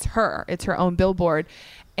it's her own billboard.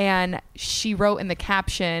 And she wrote in the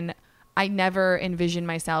caption, I never envisioned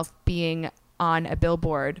myself being on a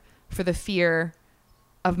billboard for the fear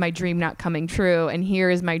of my dream not coming true. And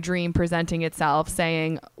here is my dream presenting itself,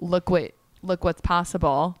 saying, look what's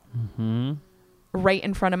possible. mm-hmm. Right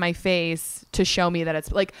in front of my face to show me that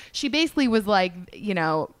it's like, she basically was like, you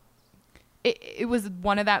know, it was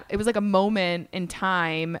one of that, it was like a moment in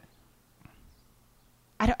time.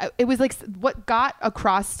 It was like what got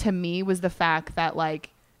across to me was the fact that like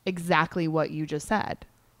exactly what you just said,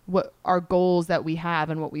 what our goals that we have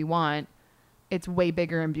and what we want, it's way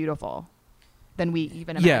bigger and beautiful than we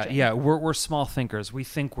even imagine. Yeah. We're small thinkers. We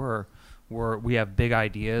think we have big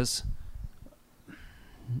ideas.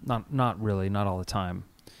 Not really, not all the time.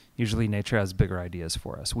 Usually nature has bigger ideas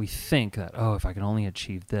for us. We think that, if I can only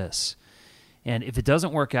achieve this. And if it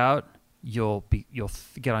doesn't work out, you'll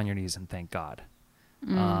get on your knees and thank God.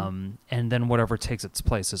 And then whatever takes its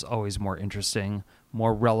place is always more interesting,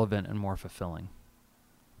 more relevant, and more fulfilling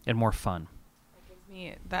and more fun.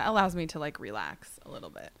 That allows me to like relax a little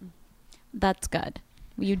bit. That's good.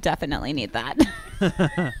 You definitely need that.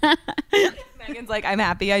 Megan's like, I'm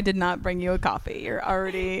happy I did not bring you a coffee. You're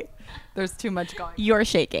already, there's too much going on. You're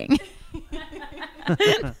shaking.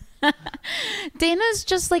 Dana's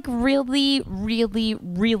just like really, really,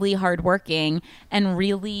 really hardworking and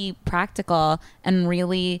really practical and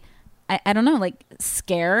really, I don't know, like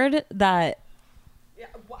scared that. Yeah,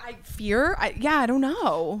 I fear. I don't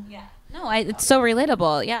know. Yeah. No, it's so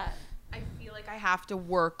relatable. Yeah. I feel like I have to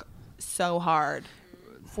work so hard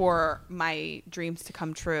for my dreams to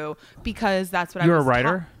come true because that's what You're I was a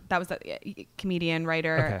writer? that was a comedian,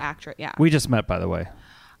 writer, Okay. actor. Yeah. We just met, by the way.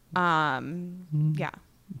 Yeah.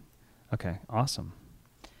 Okay, awesome.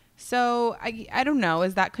 So I don't know.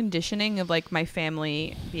 Is that conditioning of like my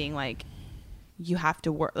family being like, you have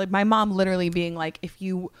to work? Like my mom literally being like, if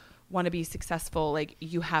you want to be successful, like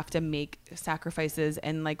you have to make sacrifices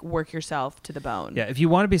and like work yourself to the bone. Yeah, if you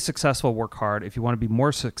want to be successful, work hard. If you want to be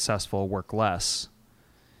more successful, work less.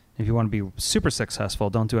 If you want to be super successful,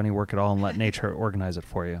 don't do any work at all and let nature organize it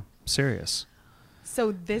for you. Serious.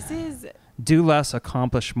 So this is Do less,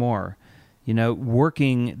 accomplish more. You know,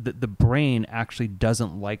 working, the brain actually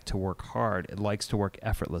doesn't like to work hard. It likes to work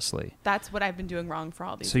effortlessly. that's what I've been doing wrong for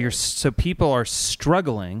all these So years. so people are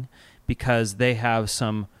struggling because they have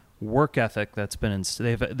some work ethic that's been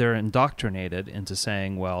they're indoctrinated into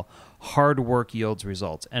saying, well, hard work yields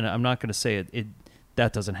results. And I'm not going to say it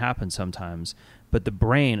that doesn't happen sometimes, But the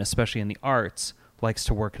brain, especially in the arts, likes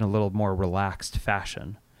to work in a little more relaxed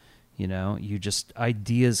fashion. You know,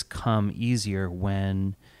 ideas come easier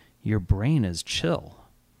when your brain is chill.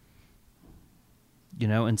 You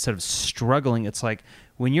know, instead of struggling, it's like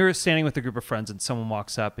when you're standing with a group of friends and someone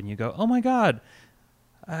walks up and you go, oh my God,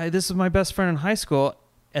 this is my best friend in high school.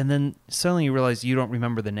 And then suddenly you realize you don't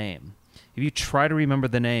remember the name. If you try to remember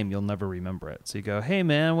the name, you'll never remember it. So you go, hey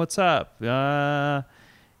man, what's up?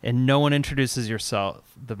 And no one introduces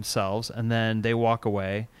themselves, and then they walk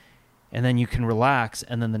away, and then you can relax,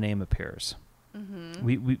 and then the name appears. Mm-hmm.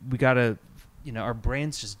 We gotta, you know, our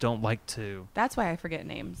brains just don't like to. That's why I forget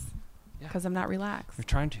names, because I'm not relaxed. You're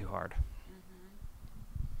trying too hard.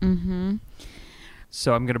 Mm-hmm.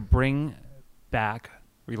 So I'm gonna bring back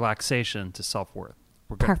relaxation to self-worth.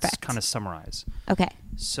 We're going to kind of summarize. Okay.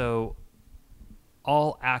 So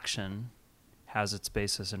all action has its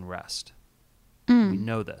basis in rest. Mm. We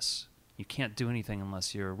know this. You can't do anything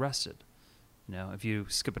unless you're rested. You know, if you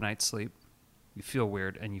skip a night's sleep, you feel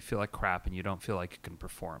weird and you feel like crap and you don't feel like you can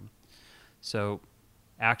perform. So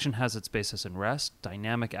action has its basis in rest.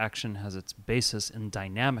 Dynamic action has its basis in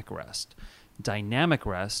dynamic rest. Dynamic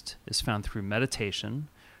rest is found through meditation,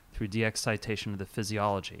 through de-excitation of the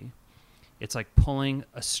physiology. It's like pulling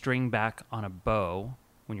a string back on a bow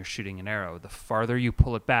when you're shooting an arrow. The farther you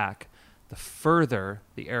pull it back, the further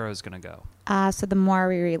the arrow is going to go. So the more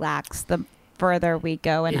we relax, the further we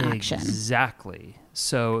go in action. Exactly.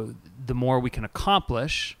 So the more we can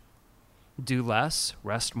accomplish, do less,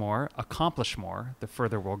 rest more, accomplish more, the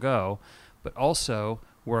further we'll go. But also,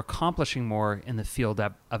 we're accomplishing more in the field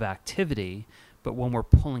of activity. But when we're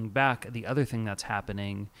pulling back, the other thing that's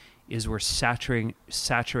happening is we're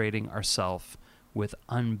saturating ourselves with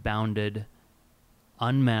unbounded,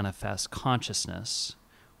 unmanifest consciousness.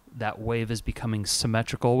 That wave is becoming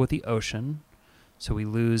symmetrical with the ocean. So we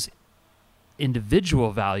lose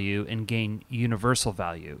individual value and gain universal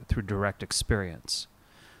value through direct experience.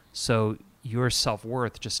 So your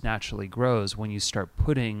self-worth just naturally grows when you start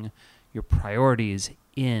putting your priorities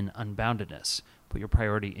in unboundedness. Put your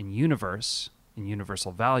priority in universe, in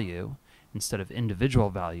universal value, instead of individual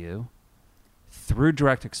value, through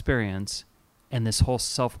direct experience, and this whole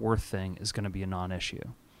self-worth thing is going to be a non-issue.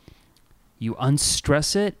 You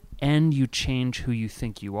unstress it, and you change who you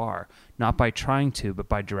think you are, not by trying to, but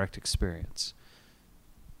by direct experience.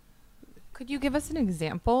 Could you give us an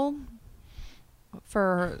example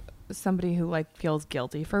for somebody who like feels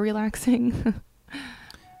guilty for relaxing?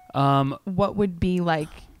 What would be like?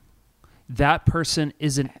 That person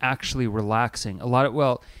isn't actually relaxing.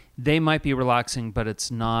 They might be relaxing, but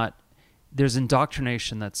it's not. There's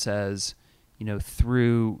indoctrination that says, you know,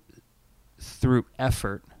 through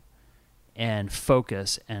effort and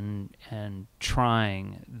focus and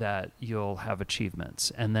trying, that you'll have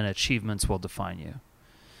achievements, and then achievements will define you.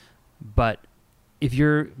 But if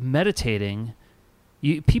you're meditating,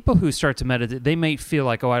 people who start to meditate, they may feel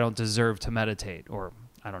like, oh, I don't deserve to meditate, or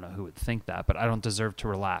I don't know who would think that, but I don't deserve to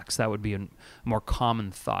relax. That would be a more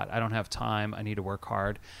common thought. I don't have time. I need to work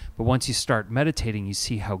hard. But once you start meditating, you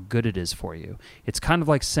see how good it is for you. It's kind of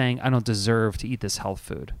like saying, I don't deserve to eat this health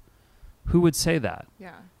food. Who would say that?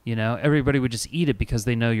 Yeah. You know, everybody would just eat it because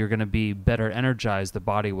they know you're going to be better energized. The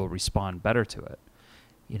body will respond better to it.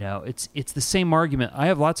 You know, it's the same argument. I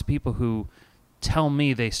have lots of people who tell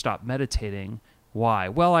me they stopped meditating. Why?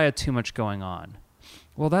 Well, I had too much going on.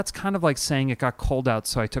 Well, that's kind of like saying it got cold out,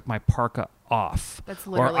 so I took my parka off. That's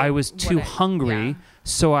or literally I was too hungry,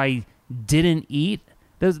 so I didn't eat.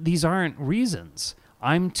 These aren't reasons.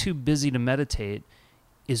 I'm too busy to meditate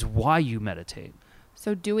is why you meditate.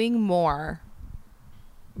 So doing more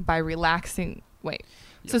by relaxing. Wait.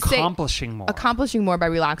 So accomplishing more. Accomplishing more by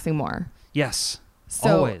relaxing more. Yes.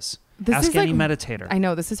 So always. Ask any meditator. I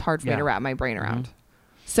know this is hard for me to wrap my brain around.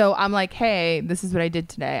 So I'm like, hey, this is what I did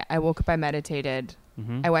today. I woke up, I meditated.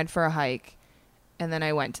 I went for a hike, and then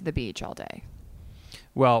I went to the beach all day.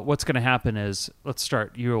 Well, what's going to happen is, let's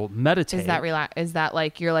start. You'll meditate. Is that Is that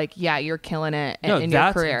like you're like, yeah, you're killing it in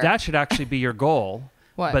your career? That should actually be your goal.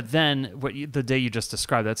 What? But then the day you just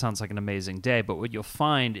described, that sounds like an amazing day. But what you'll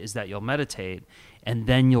find is that you'll meditate, and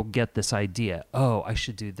then you'll get this idea. Oh, I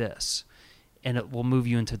should do this, and it will move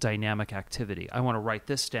you into dynamic activity. I want to write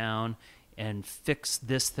this down and fix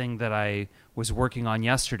this thing that I was working on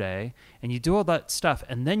yesterday. And you do all that stuff,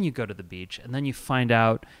 and then you go to the beach, and then you find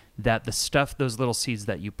out that the stuff, those little seeds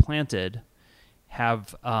that you planted,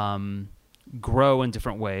 have grow in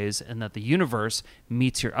different ways, and that the universe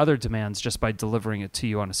meets your other demands just by delivering it to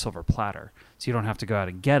you on a silver platter. So you don't have to go out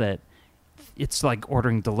and get it. It's like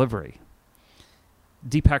ordering delivery.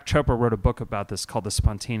 Deepak Chopra wrote a book about this called The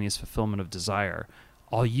Spontaneous Fulfillment of Desire.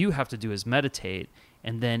 All you have to do is meditate.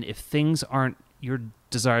 And then if your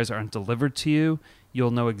desires aren't delivered to you,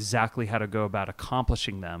 you'll know exactly how to go about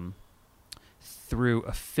accomplishing them through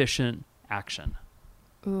efficient action.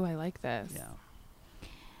 Ooh, I like this. Yeah.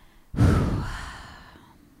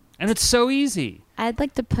 And it's so easy. I'd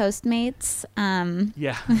like to Postmates.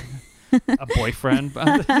 Yeah. A boyfriend.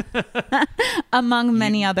 Among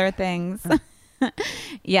many other things.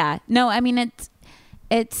 Yeah. No, I mean,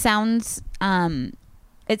 it sounds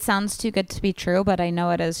too good to be true, but I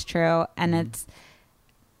know it is true. And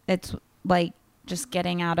it's like just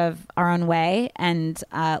getting out of our own way and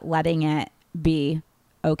letting it be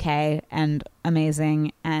okay and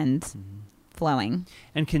amazing and flowing.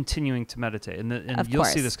 And continuing to meditate. And you'll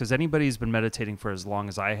see this because anybody who's been meditating for as long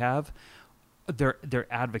as I have, they're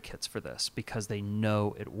advocates for this because they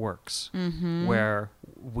know it works. Where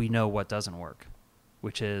we know what doesn't work,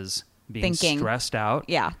 which is being stressed out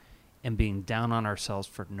and being down on ourselves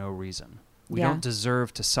for no reason. We don't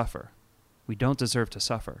deserve to suffer. We don't deserve to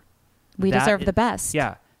suffer. We deserve the best.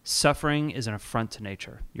 Yeah. Suffering is an affront to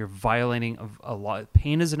nature. You're violating a lot.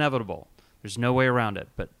 Pain is inevitable. There's no way around it.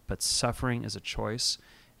 But suffering is a choice,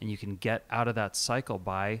 and you can get out of that cycle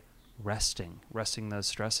by resting those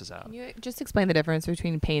stresses out. Can you just explain the difference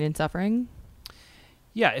between pain and suffering?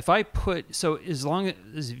 Yeah, as long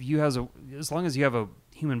as you have a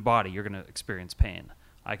human body, you're going to experience pain.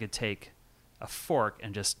 I could take a fork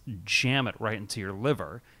and just jam it right into your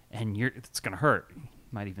liver, and it's going to hurt. You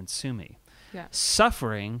might even sue me. Yeah.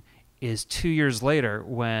 Suffering is 2 years later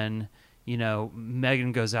when,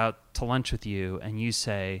 Megan goes out to lunch with you and you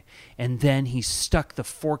say, and then he stuck the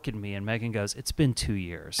fork in me, and Megan goes, it's been 2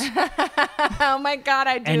 years. Oh my God,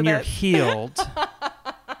 I do and this. You're healed.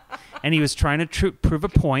 And he was trying to prove a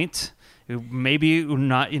point. Maybe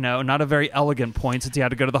not a very elegant point since he had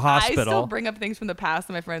to go to the hospital. I still bring up things from the past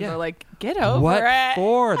and my friends are like, get over it. What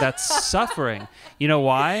for? That's suffering. You know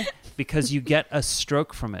why? Because you get a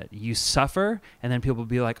stroke from it. You suffer, and then people will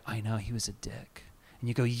be like, I know, he was a dick. And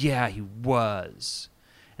you go, yeah, he was.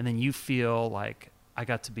 And then you feel like I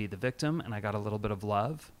got to be the victim, and I got a little bit of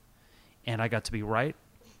love, and I got to be right,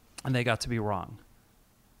 and they got to be wrong.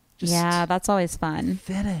 Yeah, that's always fun.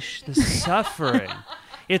 Finish the suffering.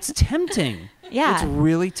 It's tempting. Yeah, it's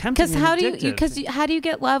really tempting. Because how do you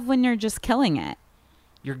get love when you're just killing it?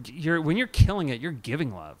 When you're killing it, you're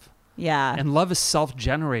giving love. Yeah, and love is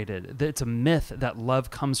self-generated. It's a myth that love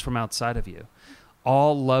comes from outside of you.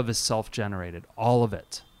 All love is self-generated. All of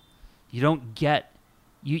it. You don't get.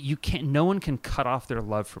 You can't. No one can cut off their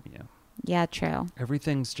love from you. Yeah, true.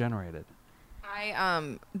 Everything's generated.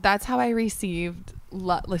 That's how I received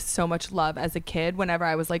so much love as a kid. Whenever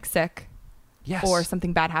I was like sick. Yes. Or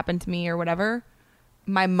something bad happened to me or whatever,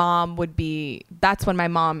 that's when my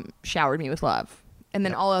mom showered me with love. And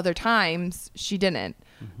then all other times she didn't.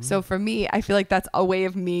 So for me, I feel like that's a way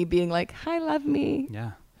of me being like, hi, love me.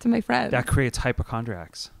 Yeah. To my friends. That creates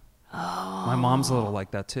hypochondriacs. Oh. My mom's a little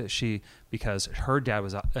like that too. Because her dad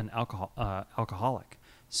was an alcoholic.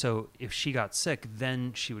 So if she got sick,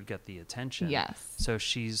 then she would get the attention. Yes. So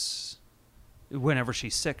whenever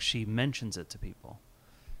she's sick, she mentions it to people.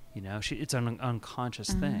 It's an unconscious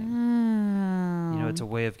thing. It's a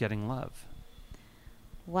way of getting love.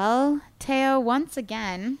 Well, Teo, once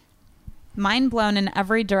again, mind blown in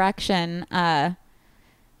every direction,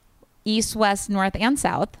 east, west, north, and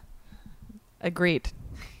south. Agreed.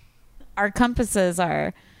 Our compasses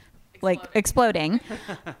are exploding.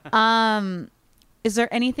 Is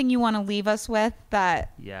there anything you want to leave us with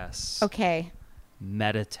that? Yes. Okay.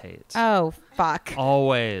 Meditate. Oh, fuck.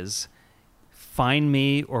 Always. Find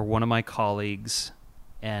me or one of my colleagues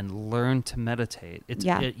and learn to meditate.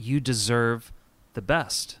 You deserve the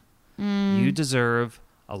best. You deserve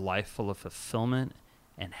a life full of fulfillment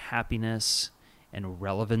and happiness and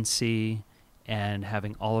relevancy and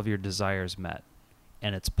having all of your desires met.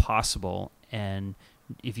 And it's possible. And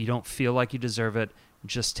if you don't feel like you deserve it,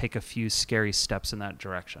 just take a few scary steps in that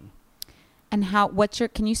direction. And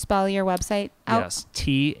can you spell your website out? Yes.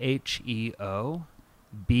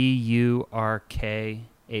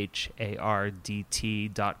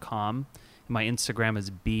 TheoBurkhardt.com. My Instagram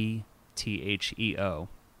is BTHEO.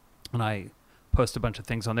 And I post a bunch of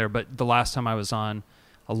things on there. But the last time I was on,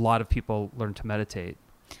 a lot of people learned to meditate.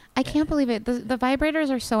 I can't believe it. The vibrators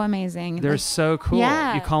are so amazing. They're so cool.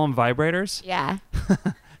 Yeah. You call them vibrators? Yeah.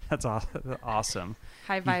 That's awesome.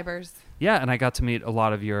 High vibers. Yeah, and I got to meet a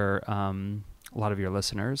lot of your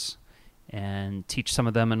listeners and teach some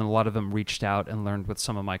of them, and a lot of them reached out and learned with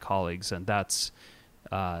some of my colleagues, and that's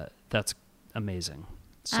amazing.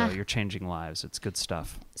 So you're changing lives. It's good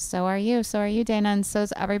stuff. So are you, Dana, and so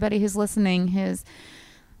is everybody who's listening, who's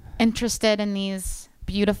interested in these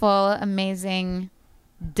beautiful, amazing,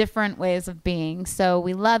 different ways of being. So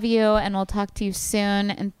we love you, and we'll talk to you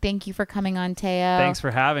soon. And thank you for coming on, Teo. Thanks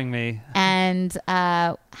for having me. And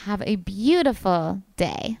have a beautiful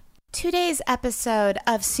day. Today's episode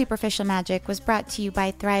of Superficial Magic was brought to you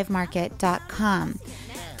by ThriveMarket.com.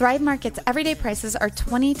 Thrive Market's everyday prices are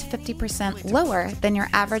 20 to 50% lower than your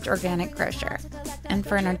average organic grocer. And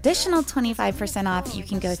for an additional 25% off, you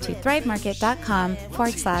can go to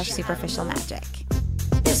ThriveMarket.com/superficial magic.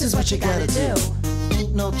 This is what you gotta do.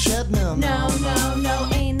 Ain't no treadmill. No,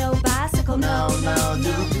 ain't no bicycle. No.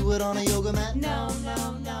 Do we do it on a yoga mat? No.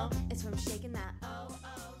 It's from shaking that.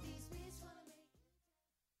 These beats wanna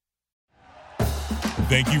make.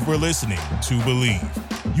 Thank you for listening to Believe.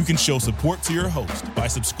 You can show support to your host by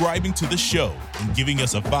subscribing to the show and giving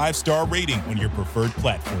us a 5-star rating on your preferred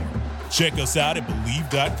platform. Check us out at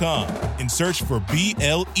Believe.com and search for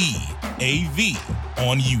BLEAV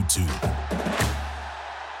on YouTube.